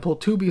watch Deadpool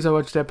 2 because I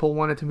watched Deadpool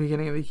 1 at the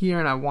beginning of the year,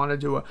 and I want to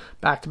do a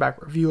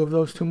back-to-back review of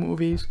those two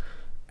movies.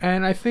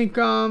 And I think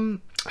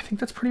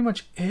that's pretty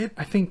much it.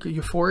 I think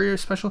Euphoria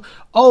is special.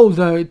 Oh,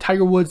 the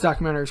Tiger Woods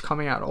documentary is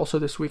coming out also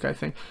this week, I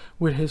think,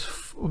 with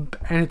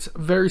and it's a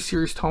very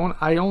serious tone.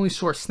 I only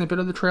saw a snippet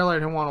of the trailer. I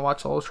didn't want to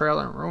watch the whole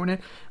trailer and ruin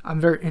it. I'm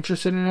very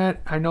interested in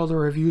it. I know the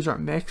reviews are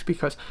mixed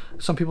because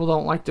some people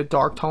don't like the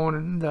dark tone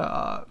and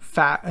the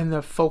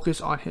the focus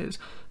on his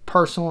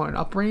personal and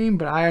upbringing,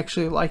 but I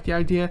actually like the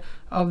idea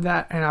of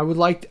that, and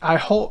I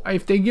hope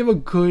if they give a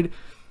good,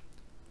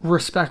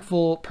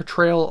 respectful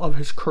portrayal of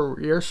his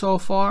career so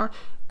far,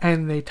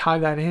 and they tie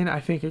that in, I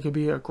think it could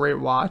be a great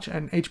watch.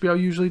 And HBO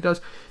usually does,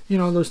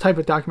 those type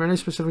of documentaries,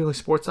 specifically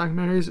sports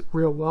documentaries,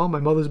 real well. My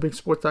mother's a big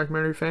sports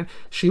documentary fan.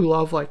 She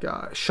loved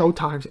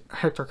Showtime's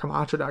Hector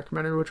Camacho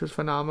documentary, which was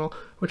phenomenal,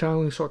 which I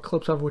only saw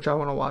clips of, which I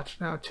want to watch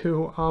now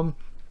too.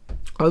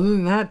 Other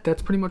than that,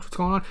 that's pretty much what's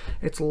going on.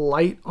 It's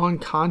light on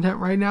content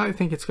right now. I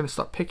think it's going to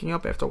start picking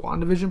up after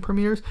WandaVision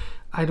premieres.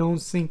 I don't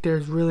think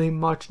there's really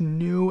much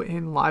new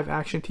in live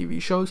action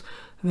TV shows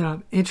that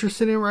I'm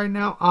interested in right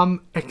now.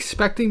 I'm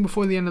expecting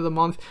before the end of the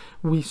month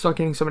we start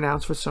getting some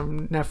announcements for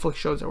some Netflix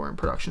shows that were in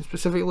production,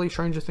 specifically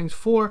Stranger Things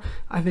 4.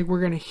 I think we're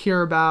going to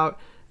hear about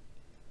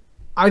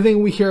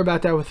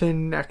that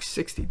within the next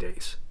 60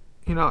 days.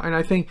 And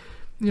I think,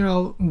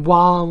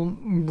 while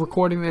I'm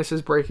recording this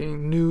is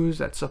breaking news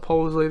that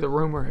supposedly the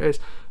rumor is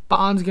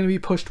Bond's going to be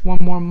pushed one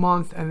more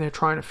month, and they're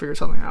trying to figure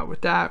something out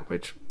with that,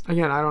 which,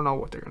 again, I don't know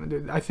what they're going to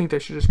do. I think they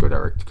should just go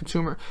direct to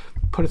consumer,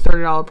 put a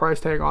 $30 price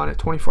tag on it,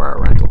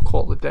 24-hour rental,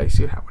 call it a day,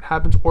 see what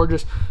happens, or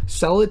just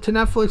sell it to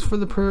Netflix for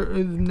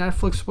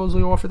Netflix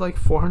supposedly offered like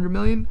 $400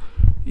 million.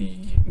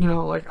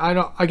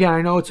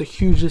 I know it's a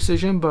huge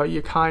decision, but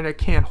you kind of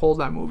can't hold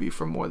that movie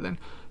for more than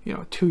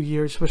 2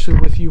 years, especially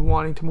with you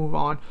wanting to move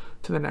on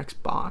to the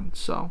next Bond.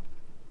 So,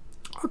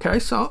 okay,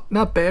 so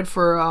not bad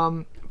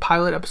for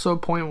pilot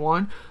episode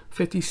 0.1,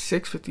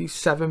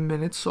 57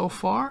 minutes so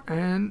far,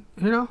 and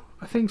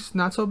I think it's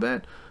not so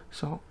bad.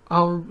 So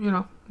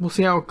we'll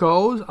see how it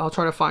goes. I'll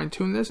try to fine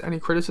tune this. Any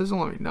criticism,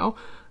 let me know.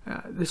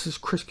 This is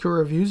Chris Cura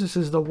Reviews. This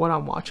is the What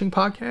I'm Watching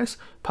podcast,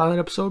 pilot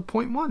episode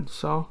 0.1.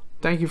 So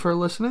thank you for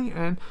listening,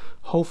 and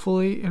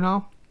hopefully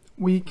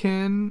we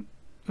can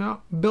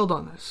build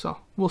on this. So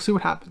we'll see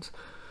what happens.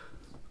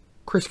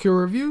 Chris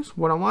Cura Reviews,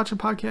 What I'm Watching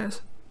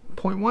podcast,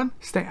 0.1.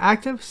 Stay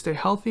active, stay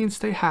healthy, and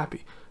stay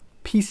happy.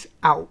 Peace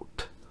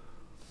out.